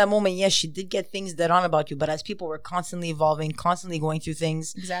 maybe yeah. in that moment, yes, she did get things dead on about you. But as people were constantly evolving, constantly going through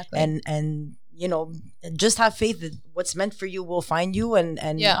things, Exactly. and you know, just have faith that what's meant for you will find you, and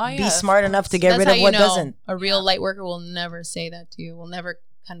Yeah. Oh, be yeah, of smart enough to get That's rid how of you what know doesn't. A real Yeah. light worker will never say that to you. Will never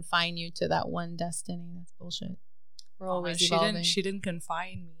confine you to that one destiny. That's bullshit. We're always she evolving. She didn't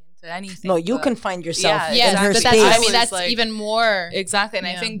confine me into anything. No, you but- can find yourself Yeah, in yes, her but space. that's, I I mean, was that's like- even more. Exactly, and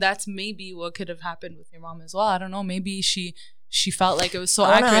I Yeah. think that's maybe what could have happened with your mom as well. I don't know. Maybe she felt like it was so I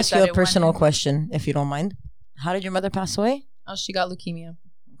want accurate. to ask you that a it went personal in. question, if you don't mind. How did your mother pass away? Oh, she got leukemia.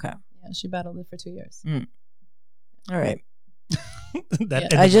 Okay. Yeah, she battled it for 2 years. All right.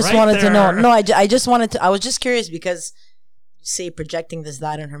 That I ended just right wanted to know. there. No, I just wanted to. I was just curious because you say projecting this,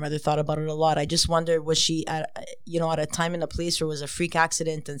 that, and her mother thought about it a lot. I just wonder, was she at a time and a place where it was a freak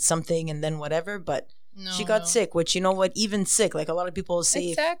accident and something, and then whatever, but No, she got no. sick. Which, you know what, even sick, like a lot of people say,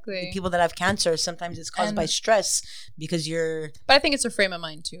 Exactly. people that have cancer, sometimes it's caused by And- stress because you're. But I think it's a frame of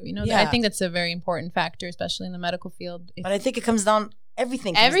mind too. You know, I Yeah. think that's a very important factor, especially in the medical field. If But I think it comes down.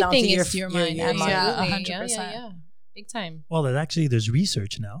 Everything comes everything down to is your mind. your Absolutely. Yeah, Yeah, 100%. yeah. Big time. Well, there's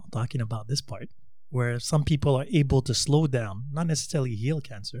research now talking about this part where some people are able to slow down, not necessarily heal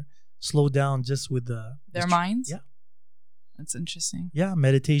cancer, slow down just with Their minds. Yeah. That's interesting. Yeah,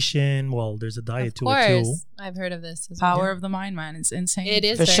 meditation. Well, there's a diet Of to it too. course, I've heard of this. As Power well. of the mind, man. It's insane. It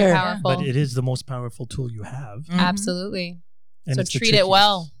is For very sure. powerful. But it is the most powerful tool you have. Mhm. Absolutely. And So it's the treat it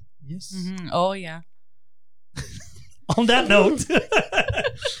well. Yes. Mhm. Oh yeah. On that note.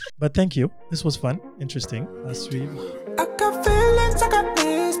 But thank you. This was fun. Interesting. Last week. I got feelings, I got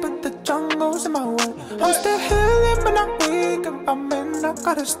needs, but the jungle's in my way. I'm still healing, but not weak. If I'm in, I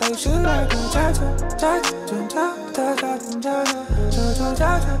gotta stay. She like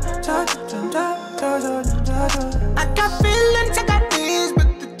I got feelings, I got needs, but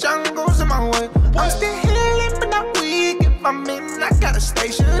the jungle's in my way. I'm still healing, but not weak. If I'm in, I gotta stay.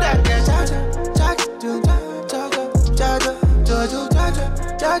 Should I get